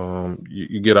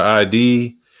 you get an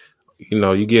ID.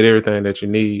 You get everything that you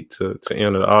need to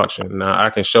enter the auction. Now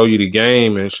I can show you the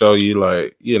game and show you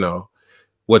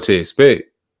what to expect,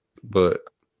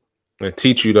 and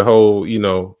teach you the whole,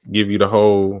 give you the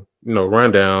whole,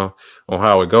 rundown on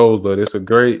how it goes. But it's a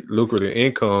great lucrative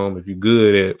income if you're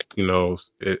good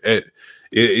at,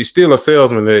 it's still a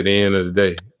salesman at the end of the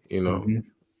day, Mm-hmm.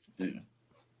 Yeah.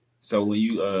 So when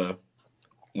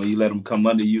you let them come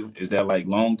under you, is that like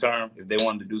long term? If they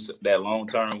wanted to do that long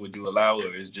term, would you allow it,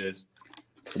 or is just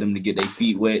for them to get their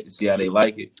feet wet to see how they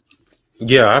like it?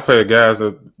 Yeah, I've had guys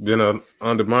that been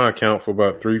under my account for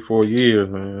about 3-4 years,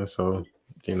 man. So,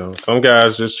 some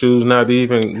guys just choose not to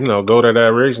even, go that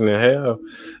direction and have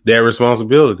that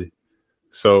responsibility.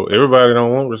 So everybody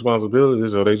don't want responsibility,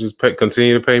 so they just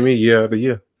continue to pay me year after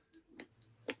year.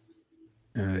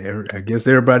 I guess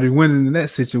everybody winning in that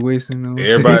situation.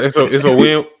 Everybody, it's a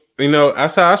win.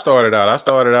 That's how I started out. I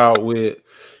started out with,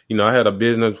 I had a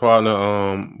business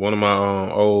partner, one of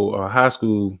my old high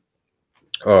school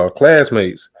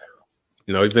classmates.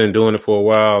 He's been doing it for a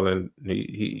while, and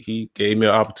he gave me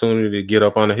an opportunity to get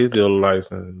up under his dealer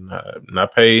license, and I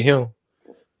paid him.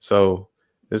 So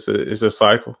it's a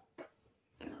cycle.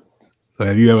 So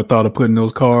have you ever thought of putting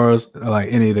those cars,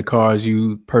 like any of the cars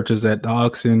you purchased at the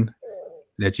auction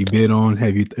that you bid on?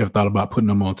 Have you ever thought about putting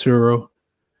them on Turo?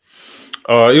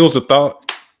 It was a thought.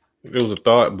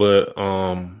 But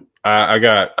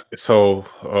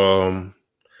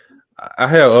I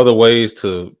have other ways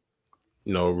to,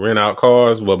 rent out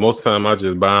cars, but most of the time I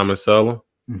just buy them and sell them.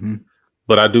 Mm-hmm.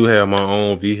 But I do have my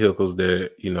own vehicles that,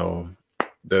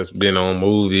 that's been on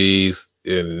movies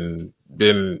and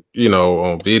been,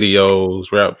 on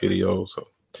videos, rap videos. So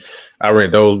I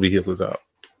rent those vehicles out.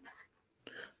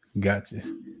 Gotcha.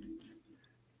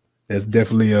 That's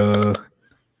definitely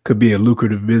could be a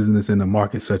lucrative business in a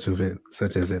market such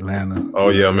as Atlanta. Oh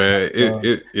yeah, man.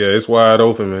 It's wide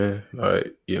open, man.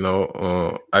 Like,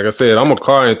 like I said, I'm a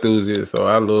car enthusiast, so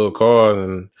I love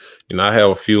cars, and I have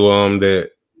a few of them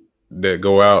that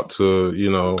go out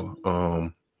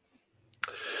to,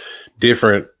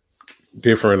 different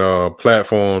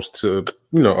platforms to,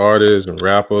 artists and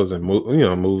rappers and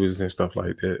movies and stuff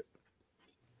like that.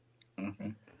 Mm-hmm.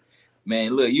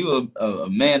 Man, look, you a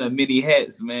man of many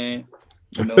hats, man.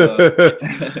 When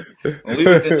we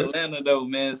was in Atlanta, though,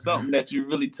 man, something that you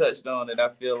really touched on that I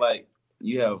feel like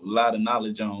you have a lot of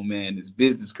knowledge on, man, is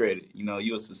business credit.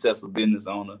 You're a successful business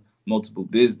owner, multiple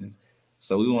business.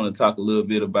 So we want to talk a little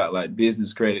bit about like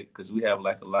business credit, because we have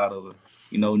like a lot of,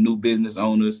 new business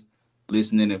owners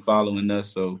listening and following us.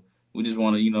 So we just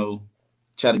want to,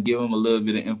 try to give them a little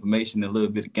bit of information, a little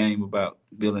bit of game about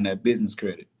building that business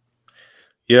credit.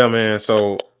 Yeah, man.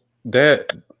 So that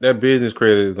business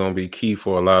credit is going to be key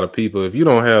for a lot of people. If you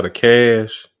don't have the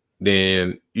cash,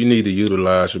 then you need to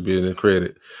utilize your business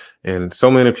credit. And so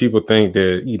many people think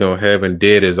that, having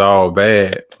debt is all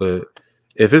bad. But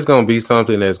if it's going to be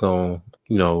something that's going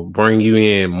to, bring you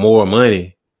in more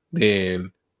money,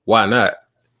 then why not?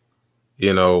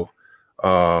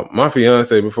 My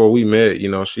fiance, before we met,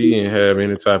 she didn't have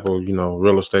any type of,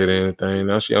 real estate or anything.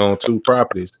 Now she owns 2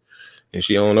 properties. And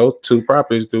she owned those 2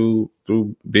 properties through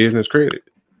business credit.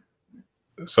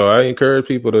 So I encourage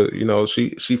people to,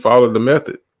 she followed the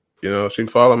method. She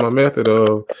followed my method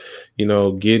of,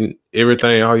 getting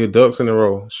everything, all your ducks in a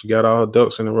row. She got all her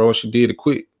ducks in a row, and she did it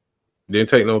quick. Didn't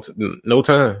take no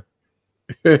time.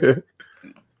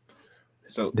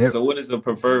 So what is some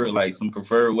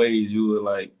preferred ways you would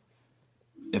like,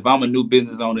 if I'm a new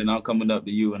business owner and I'm coming up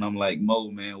to you and I'm like, Mo,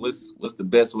 man, what's the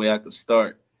best way I could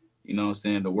start?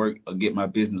 To work or get my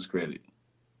business credit?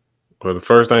 Well, the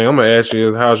first thing I'm going to ask you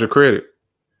is, how's your credit?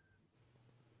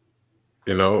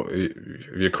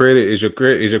 If your credit is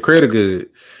your credit good?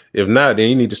 If not, then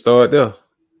you need to start there.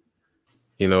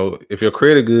 If your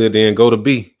credit good, then go to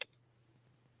B.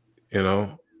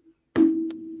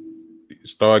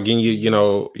 start getting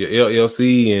your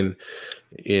LLC and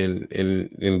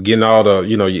getting all the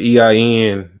your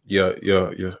EIN, your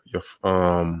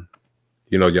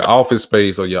office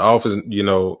space or your office,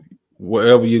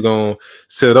 wherever you're gonna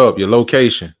set up your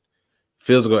location,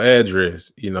 physical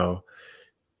address.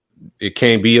 It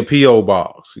can't be a PO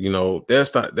box.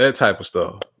 That's not that type of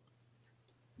stuff.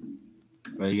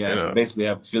 So you got basically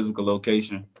have a physical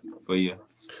location for you.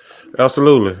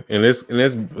 Absolutely, and it's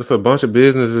a bunch of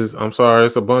businesses. I'm sorry,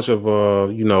 it's a bunch of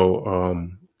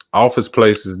office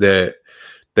places that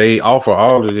they offer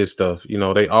all of this stuff.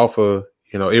 They offer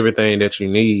everything that you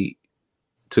need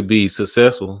to be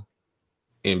successful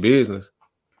in business.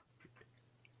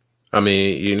 I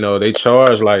mean, they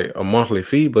charge like a monthly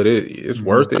fee, but it's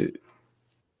worth it.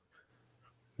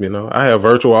 I have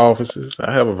virtual offices.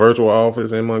 I have a virtual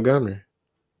office in Montgomery.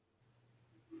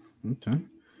 Okay.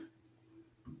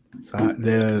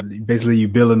 So basically you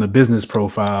building a business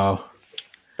profile.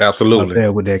 Absolutely.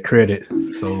 There with that credit.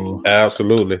 So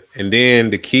absolutely. And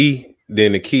then the key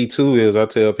too is I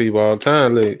tell people all the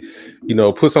time, like,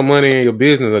 put some money in your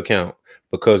business account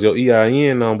because your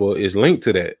EIN number is linked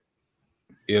to that.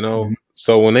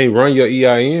 So when they run your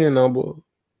EIN number,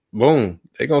 boom,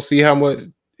 they're gonna see how much.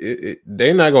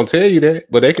 They're not gonna tell you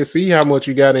that, but they can see how much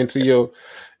you got in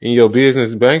your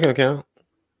business bank account.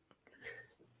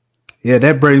 Yeah,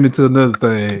 that brings me to another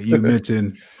thing. You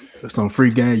mentioned some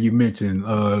free game. You mentioned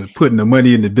putting the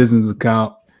money in the business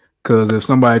account because if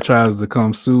somebody tries to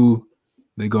come sue,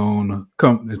 they're gonna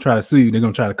come and try to sue you. They're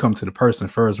gonna try to come to the person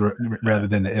first rather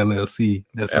than the LLC.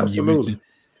 That's something you mentioned.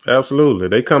 Absolutely,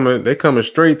 they coming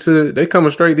straight to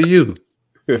you.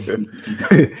 Yeah,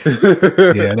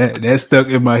 that stuck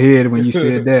in my head when you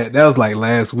said that. That was like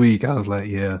last week. I was like,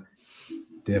 yeah,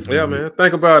 definitely. Yeah, man.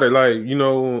 Think about it. Like,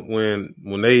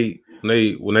 when they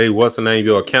what's the name of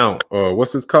your account or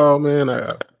what's this called, man?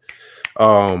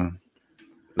 Not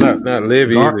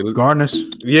levy, garnish.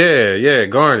 Yeah,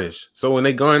 garnish. So when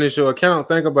they garnish your account,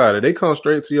 think about it. They come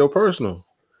straight to your personal.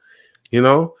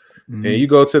 And you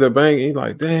go to the bank and you're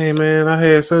like, dang, man, I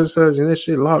had such and such and this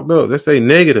shit locked up. They say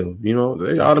negative,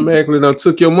 they automatically done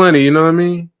took your money, you know what I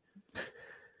mean?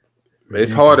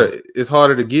 It's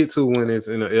harder to get to when it's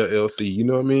in an LLC, you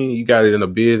know what I mean? You got it in a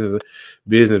business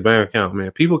bank account,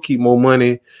 man. People keep more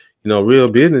money, real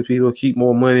business people keep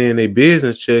more money in their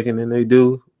business checking than they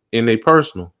do in their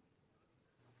personal.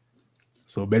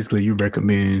 So basically you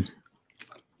recommend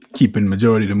keeping the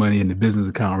majority of the money in the business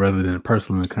account rather than the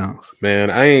personal accounts.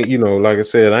 Man, I ain't, like I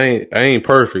said, I ain't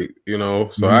perfect,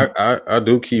 so I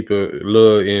do keep a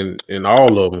little in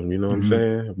all of them, you know what I'm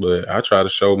saying? But I try to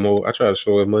show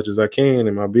as much as I can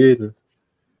in my business.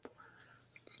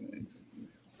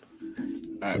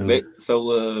 All right,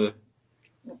 so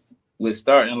with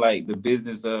starting like the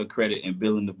business credit and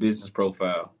building the business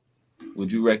profile,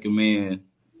 would you recommend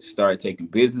start taking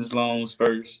business loans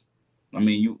first? I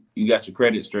mean, you got your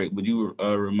credit straight, but you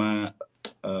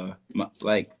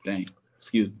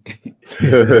excuse me.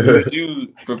 Would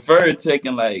you prefer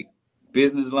taking like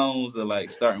business loans or like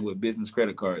starting with business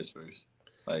credit cards first?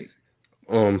 Like,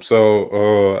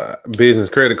 business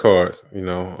credit cards,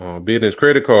 business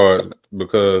credit cards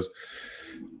because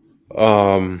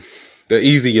they're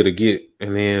easier to get,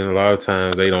 and then a lot of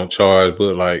times they don't charge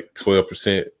but like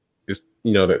 12%. It's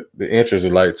the interest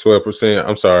is like 12%.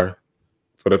 I'm sorry.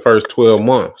 For the first 12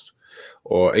 months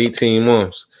or 18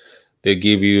 months, they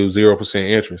give you 0%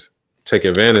 interest. Take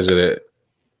advantage of that.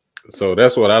 So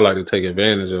that's what I like to take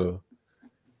advantage of.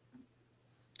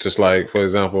 Just like, for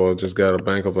example, I just got a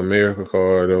Bank of America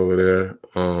card over there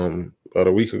about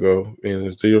a week ago, and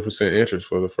it's 0% interest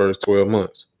for the first 12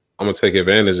 months. I'm going to take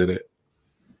advantage of that.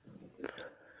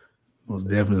 Most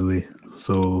definitely.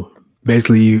 So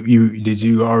basically, were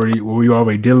you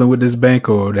already dealing with this bank,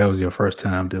 or that was your first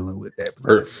time dealing with that?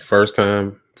 First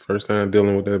time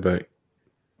dealing with that bank.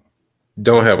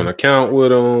 Don't have an account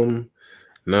with them.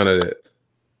 None of that.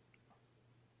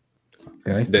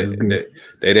 Okay. They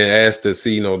didn't ask to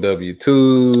see no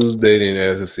W-2s. They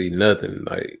didn't ask to see nothing.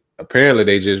 Like, apparently,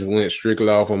 they just went strictly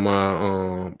off of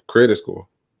my credit score.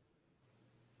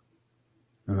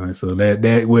 All right, so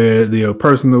that where your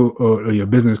personal or your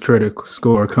business credit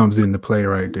score comes into play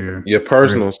right there. Your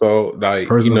personal, right? So like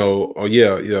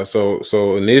yeah.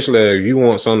 So initially, if you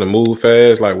want something to move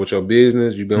fast, like with your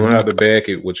business, you're gonna have to back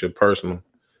it with your personal.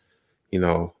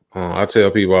 I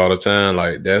tell people all the time,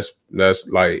 like that's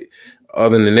like,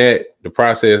 other than that, the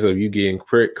process of you getting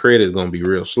credit is gonna be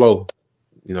real slow.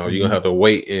 You're gonna have to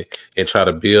wait and try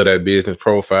to build that business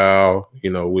profile,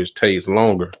 which takes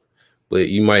longer. But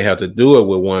you might have to do it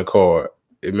with one card.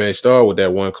 It may start with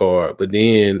that one card, but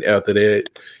then after that,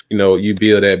 you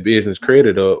build that business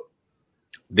credit up,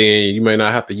 then you may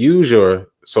not have to use your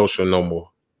social no more.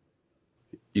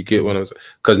 You get what I'm saying?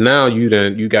 Because now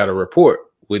you got a report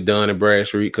with Dun and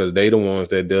Bradstreet because they the ones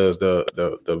that does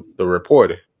the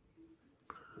reporting.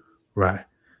 Right.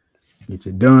 Get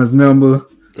your Dunn's number.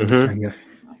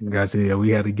 Mm-hmm. Gotcha. Yeah, we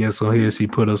had a guest on here. She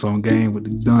put us on game with the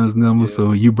Dunn's number. Yeah.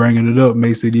 So you bringing it up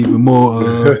makes it even more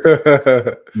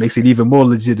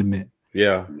legitimate.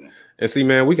 Yeah. And see,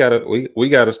 man, we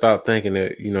gotta stop thinking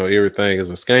that, everything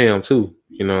is a scam too.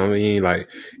 You know what I mean? Like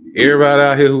everybody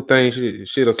out here who thinks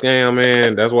shit a scam,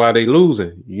 man, that's why they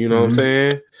losing. You know what I'm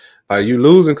saying? Like you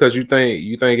losing because you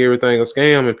think everything a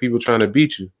scam and people trying to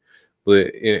beat you.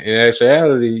 But in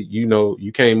actuality,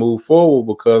 you can't move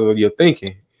forward because of your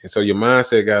thinking. And so your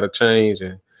mindset gotta change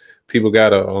and people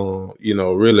gotta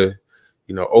really,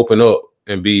 open up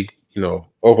and be,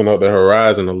 open up the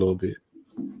horizon a little bit.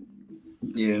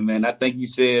 Yeah, man. I think you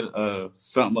said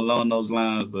something along those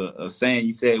lines. A saying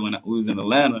you said when I was in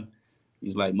Atlanta,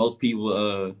 he's like most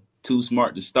people too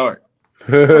smart to start.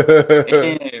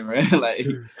 Man, right? Like,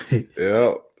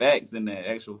 yeah, facts in there,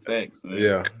 actual facts, man.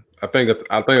 Yeah, I think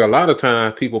a lot of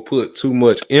times people put too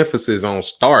much emphasis on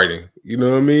starting. You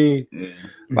know what I mean? Yeah.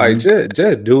 Like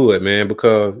just do it, man.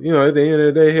 Because at the end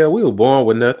of the day, hell, we were born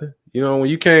with nothing. When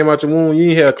you came out your womb, you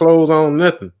ain't had clothes on,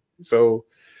 nothing. So.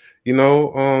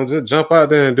 Just jump out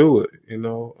there and do it,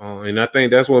 and I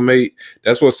think that's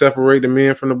what separate the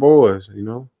men from the boys,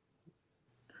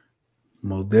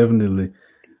 Most definitely.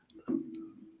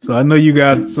 So I know you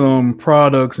got some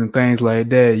products and things like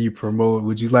that you promote.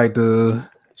 Would you like to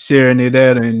share any of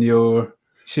that and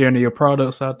share any of your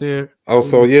products out there?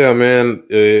 Also, yeah, man,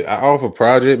 I offer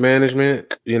project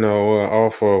management, I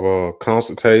offer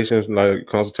consultations, like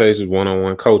consultations,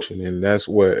 one-on-one coaching. And that's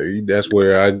where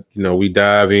I, we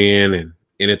dive in and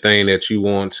anything that you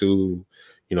want to,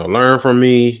 learn from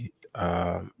me.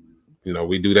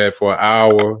 We do that for an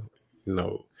hour,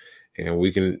 and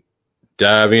we can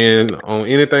dive in on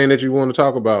anything that you want to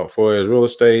talk about for as real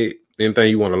estate, anything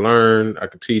you want to learn. I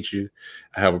can teach you.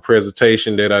 I have a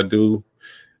presentation that I do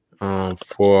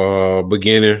for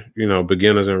beginners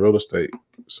in real estate.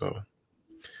 So,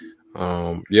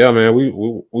 yeah, man, we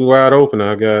wide open.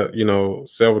 I got,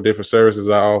 several different services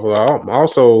I offer. I'm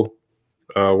also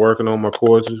working on my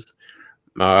courses.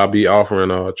 I'll be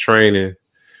offering training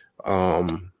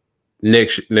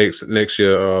next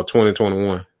year,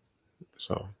 2021.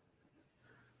 So.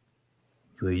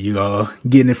 You are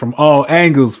getting it from all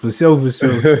angles for sure.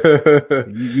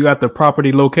 You got the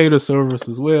property locator service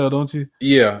as well, don't you?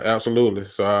 Yeah, absolutely.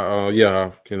 So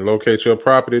I can locate your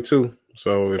property too.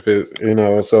 So if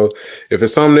if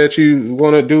it's something that you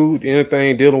want to do,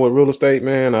 anything dealing with real estate,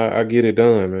 man, I get it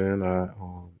done, man.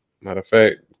 Matter of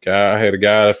fact, I had a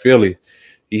guy in Philly.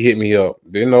 He hit me up.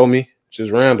 Didn't know me,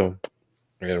 just random,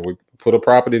 and we put a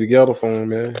property together for him,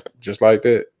 man, just like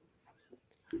that.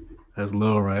 That's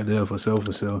love right there, for sure.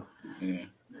 Yeah.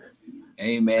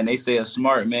 Hey, man, they say a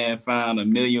smart man found a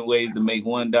million ways to make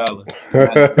 $1.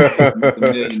 $1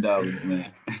 million,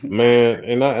 man. Man,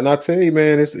 and I tell you,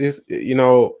 man, it's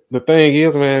the thing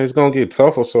is, man, it's gonna get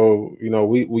tougher. So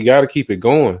we got to keep it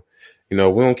going. We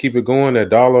don't keep it going. That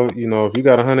dollar, if you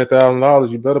got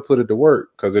 $100,000, you better put it to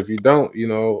work. Because if you don't,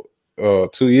 2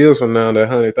 years from now, that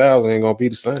 100,000 ain't gonna be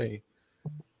the same.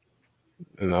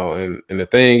 And the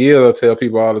thing is, I tell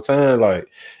people all the time, like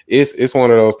it's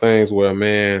one of those things where,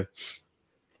 man,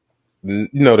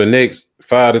 the next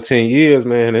 5 to 10 years,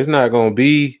 man, it's not gonna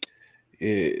be,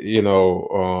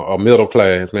 a middle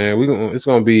class, man. It's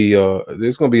gonna be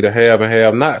the have and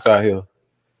have nots out here,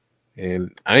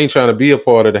 and I ain't trying to be a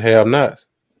part of the have nots.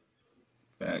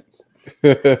 Facts.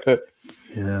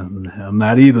 Yeah, I'm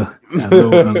not either. I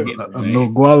know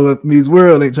Guadalupe's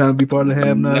world ain't trying to be part of the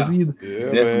have-nots either.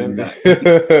 Yeah, man.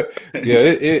 Yeah,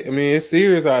 it's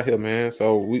serious out here, man.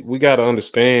 So we got to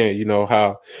understand,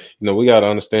 how, we got to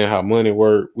understand how money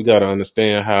work. We got to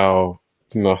understand how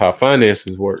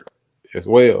finances work as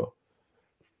well.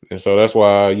 And so that's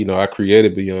why, I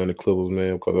created Beyond the Clippers,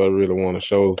 man, because I really want to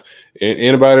show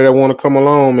anybody that want to come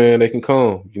along, man, they can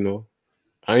come,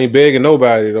 I ain't begging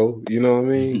nobody though, you know what I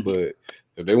mean? But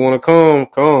if they want to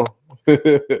come.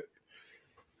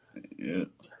 Yeah.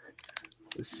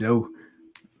 So,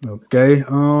 okay. I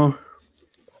don't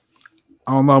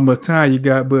know how much time you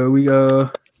got, but we I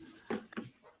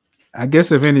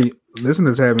guess if any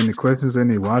listeners have any questions,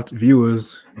 any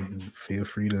viewers, feel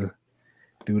free to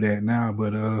do that now.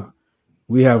 But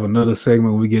we have another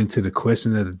segment when we get into the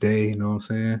question of the day. You know what I'm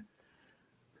saying?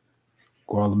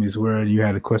 Guadalupe's World, you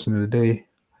had a question of the day.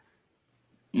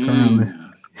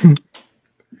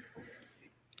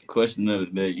 Question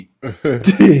of the day.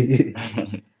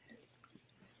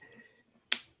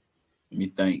 Let me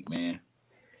think, man.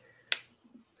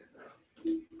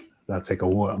 I'll take a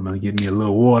water. I'm gonna get me a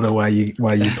little water while you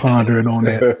pondering on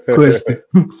that question.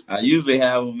 I usually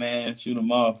have them, man. Shoot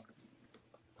them off.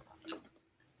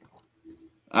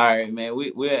 All right, man.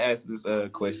 We'll ask this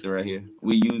question right here.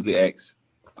 We usually ask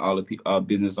all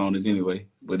business owners anyway,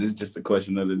 but it's just a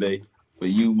question of the day for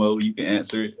you, Mo. You can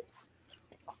answer it.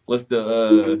 What's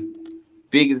the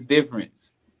biggest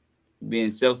difference being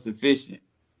self-sufficient?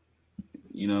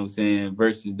 You know what I'm saying,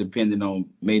 versus depending on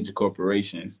major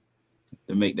corporations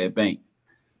to make that bank.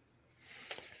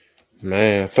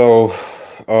 Man, so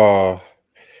my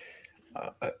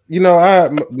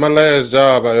last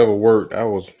job I ever worked, I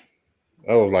was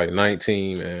like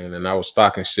 19, man, and I was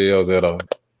stocking shelves at a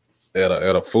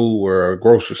food or a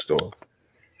grocery store.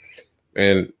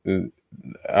 And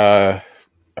I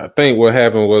think what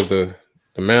happened was the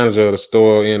manager of the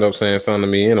store ended up saying something to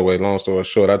me anyway. Long story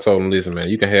short, I told him, listen, man,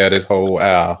 you can have this whole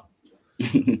aisle.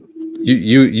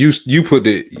 you put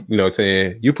the, you know what I'm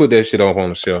saying, you put that shit up on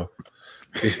the shelf.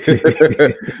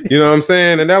 You know what I'm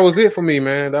saying? And that was it for me,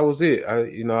 man. That was it. I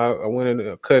went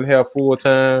in, couldn't have full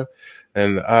time,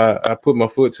 and I put my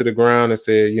foot to the ground and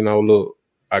said, look,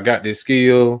 I got this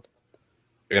skill,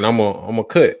 and I'm a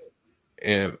cut,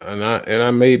 and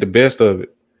I made the best of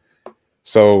it.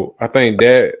 So I think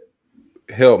that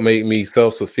helped make me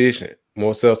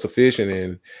more self-sufficient.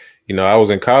 And I was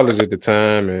in college at the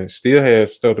time and still had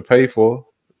stuff to pay for,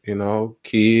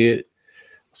 kid.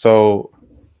 So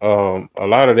a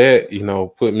lot of that,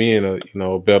 put me in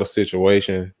a better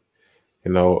situation,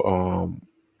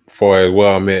 for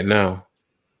where I'm at now.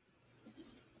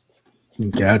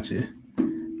 Gotcha.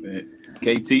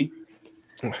 KT?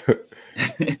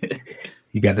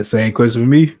 You got the same question for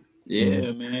me?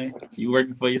 Yeah, man. You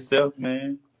working for yourself,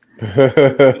 man.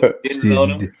 I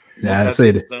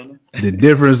say the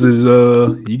difference is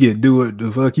you get to do what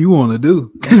the fuck you want to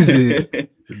do.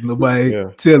 Nobody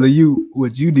telling you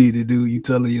what you need to do. You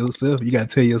telling yourself. You got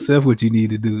to tell yourself what you need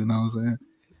to do. You know what I'm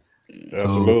saying?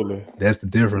 Absolutely. So that's the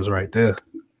difference right there.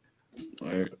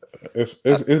 It's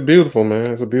beautiful,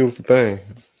 man. It's a beautiful thing.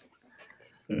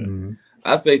 Mm-hmm.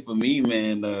 I say for me,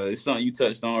 man, it's something you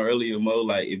touched on earlier, Mo.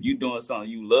 Like, if you doing something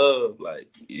you love, like,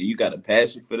 you got a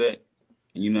passion for that,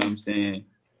 you know what I'm saying?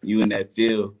 You in that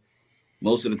field,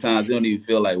 most of the times it don't even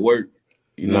feel like work.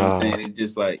 You know what I'm saying? It's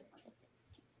just like,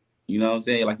 you know what I'm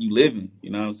saying? Like, you living. You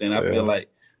know what I'm saying? I feel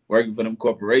like working for them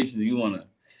corporations, you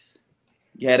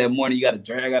have that morning, you got to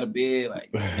drag out of bed,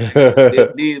 like,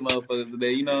 these motherfuckers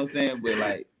today, you know what I'm saying? But,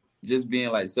 like, just being,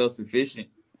 like, self-sufficient,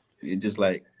 it's just,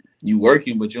 like, you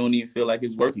working, but you don't even feel like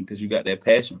it's working because you got that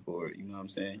passion for it, you know what I'm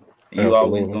saying? And you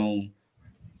always gonna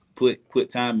put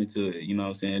time into it, you know what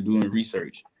I'm saying, doing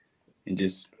research and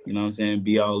just, you know what I'm saying,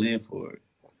 be all in for it.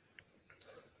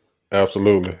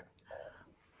 Absolutely.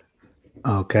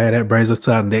 Okay, that brings us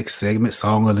to our next segment,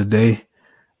 Song of the Day.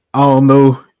 I don't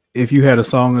know if you had a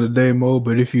Song of the Day, Mo,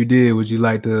 but if you did, would you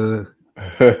like to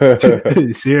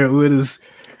share it with us?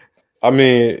 I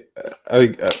mean,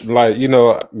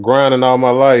 grinding all my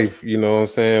life, you know what I'm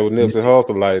saying, with Nipsey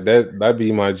Hussle, like that'd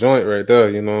be my joint right there,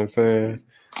 you know what I'm saying?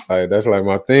 Like, that's like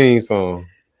my theme song.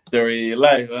 Story of your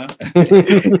life, huh?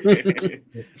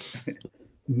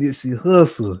 Nipsey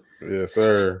Hussle. Yes,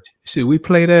 sir. Should we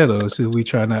play that, or should we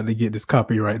try not to get this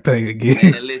copyright thing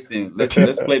again? Man, listen, let's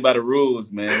play by the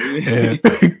rules, man.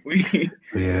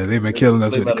 They've been killing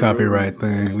us with the copyright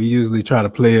thing. We usually try to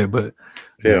play it, but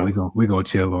we're gonna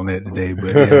chill on that today.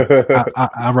 But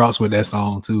I rocks with that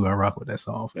song too. I rock with that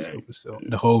song for sure.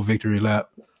 The whole victory lap.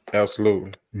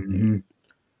 Absolutely. Mm-hmm.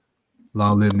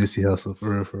 Long live Nipsey Hussle,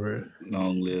 for real.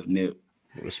 Long live Nip.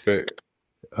 Respect.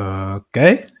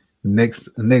 Okay.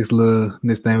 Next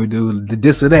thing we do,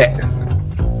 this or that.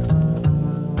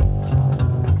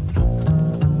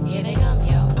 Here they come,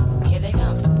 yo. Here they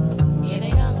come. Here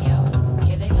they come, yo.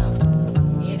 Here they come.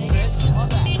 Here they come. This or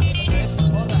that. This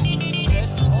or that.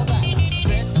 This or that.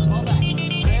 This or that.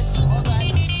 This or that.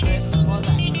 This or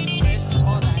that. This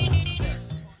or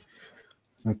that.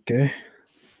 Okay.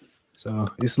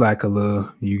 So it's like a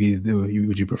little.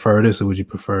 Would you prefer this or would you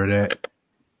prefer that?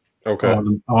 Okay.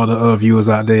 All the viewers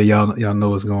out there, y'all know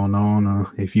what's going on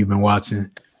if you've been watching.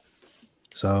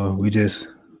 So we just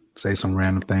say some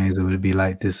random things. It would be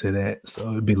like this or that.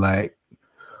 So it'd be like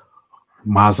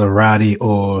Maserati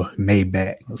or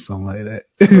Maybach or something like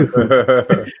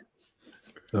that.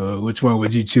 Which one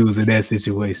would you choose in that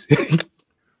situation?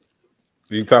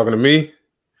 You talking to me?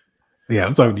 Yeah,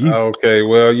 I'm talking to you. Okay,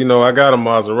 well, I got a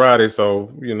Maserati,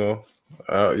 so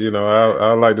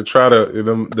I like to try the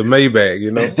Maybach,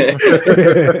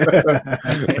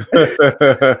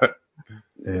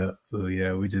 Yeah. So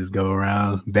yeah, we just go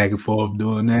around back and forth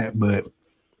doing that. But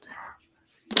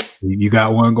you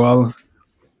got one, Guala?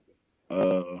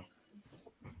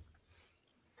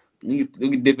 We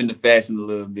can dip into fashion a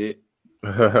little bit.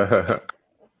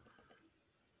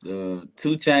 The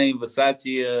 2 Chain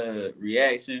Versace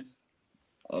reactions,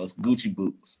 Gucci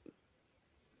boots.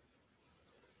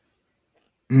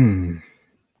 You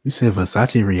said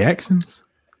Versace reactions?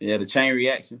 Yeah, the chain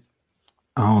reactions.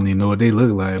 I don't even know what they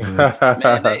look like.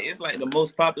 But Man, it's like the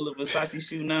most popular Versace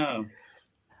shoe now.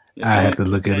 The I have joints to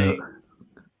 2 look it up. Chain.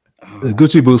 The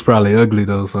Gucci boots probably ugly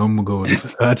though, so I'm gonna go with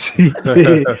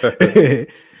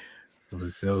Versace. For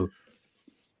sure.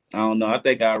 I don't know. I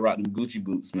think I rock them Gucci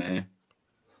boots, man.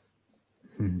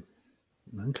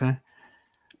 Okay.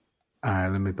 All right,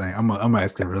 let me think. I'm gonna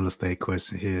ask a real estate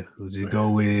question here. Would you go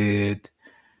with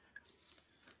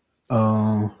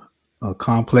a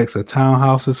complex of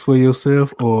townhouses for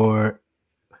yourself or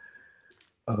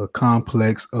a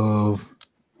complex of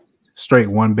straight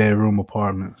 1-bedroom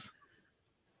apartments?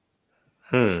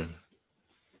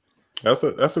 That's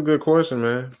a good question,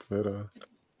 man. But I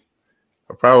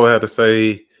probably would have to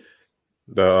say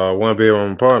the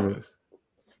 1-bedroom apartments.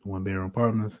 1-bedroom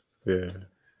apartments. Yeah.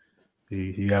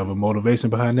 You have a motivation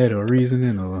behind that or a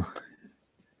reasoning or?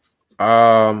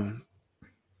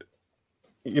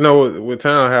 You know, with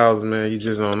townhouses, man, you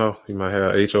just don't know. You might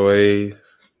have HOAs,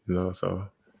 you know, so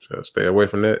just stay away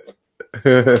from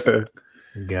that.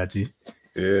 Got you.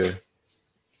 Yeah.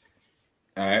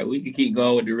 All right, we can keep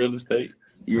going with the real estate.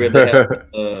 You rather have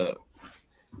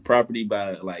property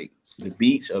by like the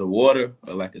beach or the water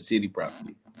or like a city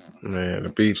property? Man, the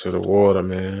beach or the water,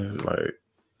 man. Like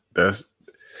that's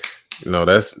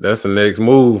the next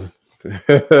move. Yeah.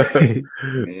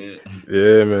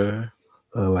 Yeah, man.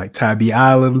 Like Tybee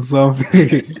Island or something.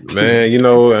 Man, you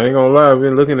know, I ain't gonna lie, I've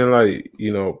been looking at like,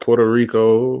 you know, Puerto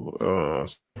Rico.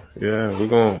 Yeah, we're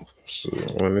gonna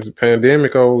when this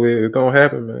pandemic over, it's gonna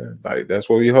happen, man. Like that's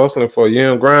what we hustling for.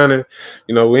 Yeah, I'm grinding.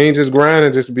 You know, we ain't just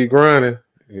grinding just to be grinding.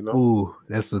 You know. Ooh,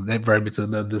 that brought me to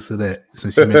another this or that.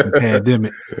 Since you mentioned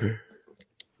pandemic,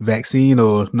 vaccine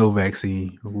or no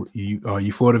vaccine? Are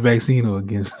you for the vaccine or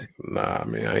against it? Nah,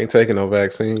 man, I ain't taking no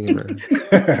vaccine, man.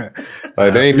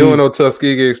 Like they ain't doing no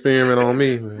Tuskegee experiment on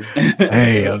me, man.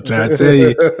 Hey, I'm trying to tell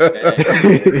you.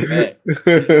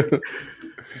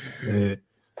 Yeah.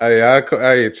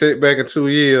 Hey, check back in 2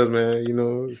 years, man. You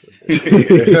know.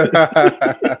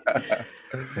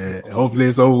 Hopefully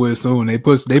it's over with soon. They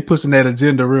pushing that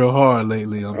agenda real hard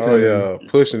lately. I'm telling you.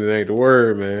 Pushing it ain't the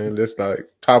word, man. That's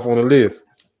like top on the list.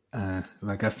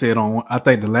 Like I said I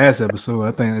think the last episode,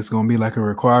 I think it's gonna be like a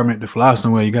requirement to fly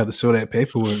somewhere. You got to show that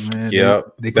paperwork, man. Yeah,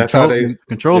 they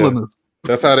controlling us.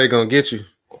 That's how they gonna get you.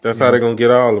 That's how they gonna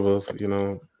get all of us. You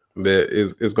know, that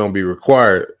it's gonna be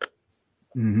required.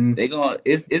 Mm-hmm. They gonna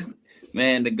it's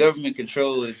man. The government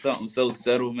control is something so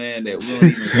subtle, man, that we don't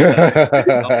even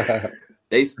realize.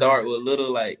 They start with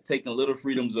taking little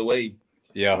freedoms away.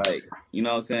 Yeah. Like, you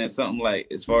know what I'm saying? Something like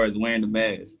as far as wearing the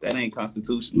mask, that ain't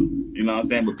constitutional. You know what I'm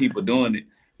saying? But people doing it.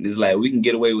 And it's like, we can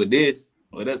get away with this.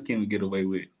 What else can we get away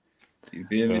with? You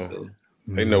feel me? So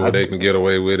they know what they can get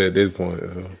away with at this point.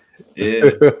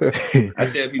 Yeah. I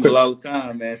tell people all the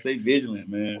time, man, stay vigilant,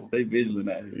 man. Stay vigilant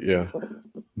out here. Yeah.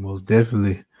 Most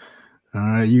definitely.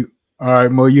 All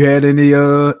right, Mo, you had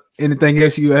anything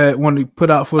else you want to put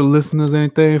out for the listeners,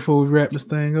 anything before we wrap this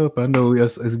thing up? I know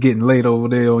it's getting late over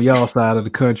there on y'all side of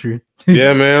the country.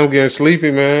 Yeah, man, I'm getting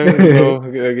sleepy, man. You know, I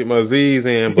gotta get my Z's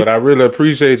in, but I really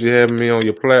appreciate you having me on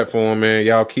your platform, man.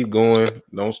 Y'all keep going.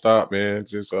 Don't stop, man.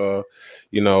 Just keep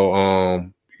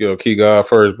God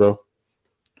first, bro.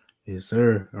 Yes,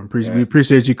 sir. We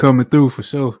appreciate you coming through for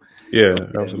sure. Yeah,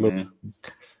 absolutely. Man.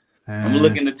 I'm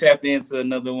looking to tap into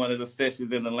another one of the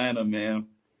sessions in Atlanta, man.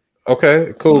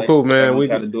 Okay, cool, man. We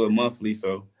try to do it monthly,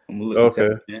 so I'm gonna look to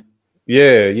tap in.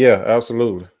 Yeah,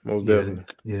 absolutely. Most definitely.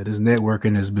 Yeah, this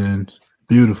networking has been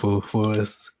beautiful for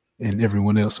us and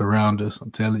everyone else around us.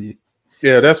 I'm telling you.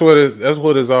 Yeah, that's what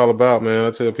it's all about, man.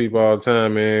 I tell people all the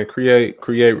time, man, create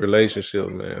relationships,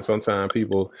 man. Sometimes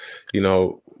people, you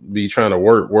know, be trying to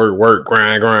work,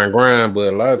 grind,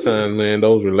 but a lot of times, man,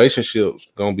 those relationships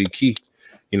gonna be key,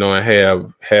 you know, and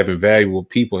having valuable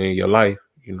people in your life.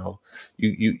 You know,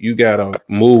 you gotta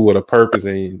move with a purpose,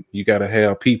 and you gotta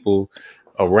have people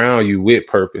around you with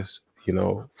purpose, you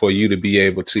know, for you to be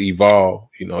able to evolve.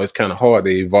 You know, it's kind of hard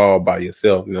to evolve by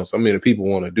yourself. You know, so many people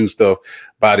want to do stuff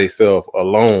by themselves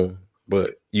alone,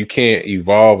 but you can't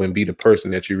evolve and be the person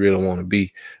that you really want to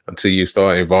be until you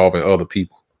start involving other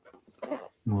people.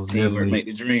 Teamwork make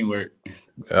the dream work.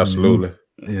 Absolutely.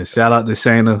 Yeah, shout out to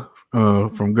Shayna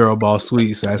from Girl Boss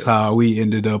Sweets. That's how we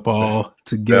ended up all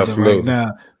together Absolutely. right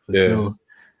now. For Yeah. sure.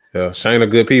 Yeah, Shayna,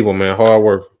 good people, man. Hard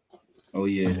work. Oh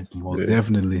yeah. Most Yeah.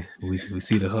 definitely. We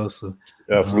see the hustle.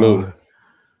 Absolutely.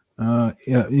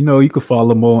 Yeah, you can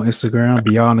follow more on Instagram,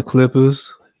 Beyond the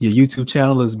Clippers. Your YouTube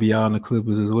channel is Beyond the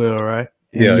Clippers as well, right?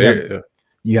 And Yeah.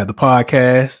 you have the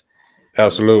podcast.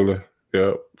 Absolutely.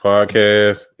 Yeah.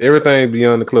 Podcast. Everything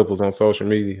Beyond the Clippers on social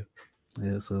media.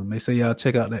 Yeah, so make sure y'all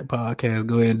check out that podcast.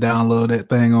 Go ahead and download that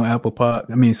thing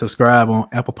on subscribe on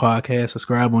Apple Podcasts,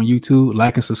 subscribe on YouTube,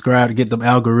 like and subscribe to get them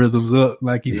algorithms up,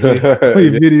 like you said, for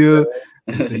your video.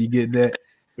 So you get that.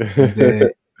 And then,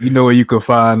 you know where you can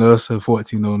find us at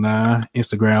 1409,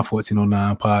 Instagram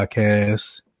 1409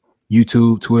 Podcast,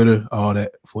 YouTube, Twitter, all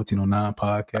that 1409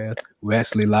 Podcast. We're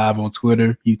actually live on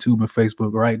Twitter, YouTube, and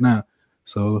Facebook right now.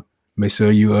 So make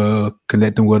sure you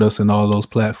connecting with us on all those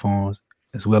platforms,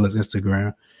 as well as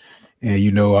Instagram.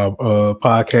 And our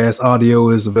podcast audio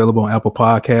is available on Apple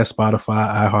Podcasts,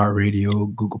 Spotify,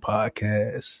 iHeartRadio, Google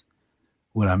Podcasts.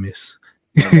 What I miss?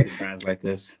 Nobody grinds like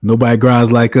us. Nobody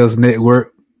Grinds Like Us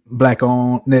network, black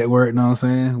owned network, know what I'm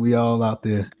saying? We all out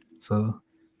there. So,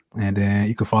 and then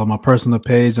you can follow my personal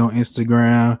page on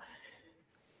Instagram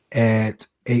at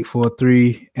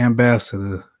 843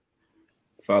 Ambassador.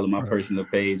 Follow my personal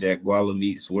page at Guala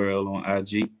Meets World on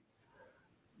IG.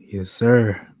 Yes,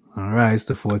 sir. All right, it's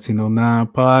the 1409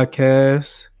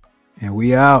 Podcast, and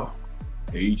we out.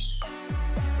 Peace.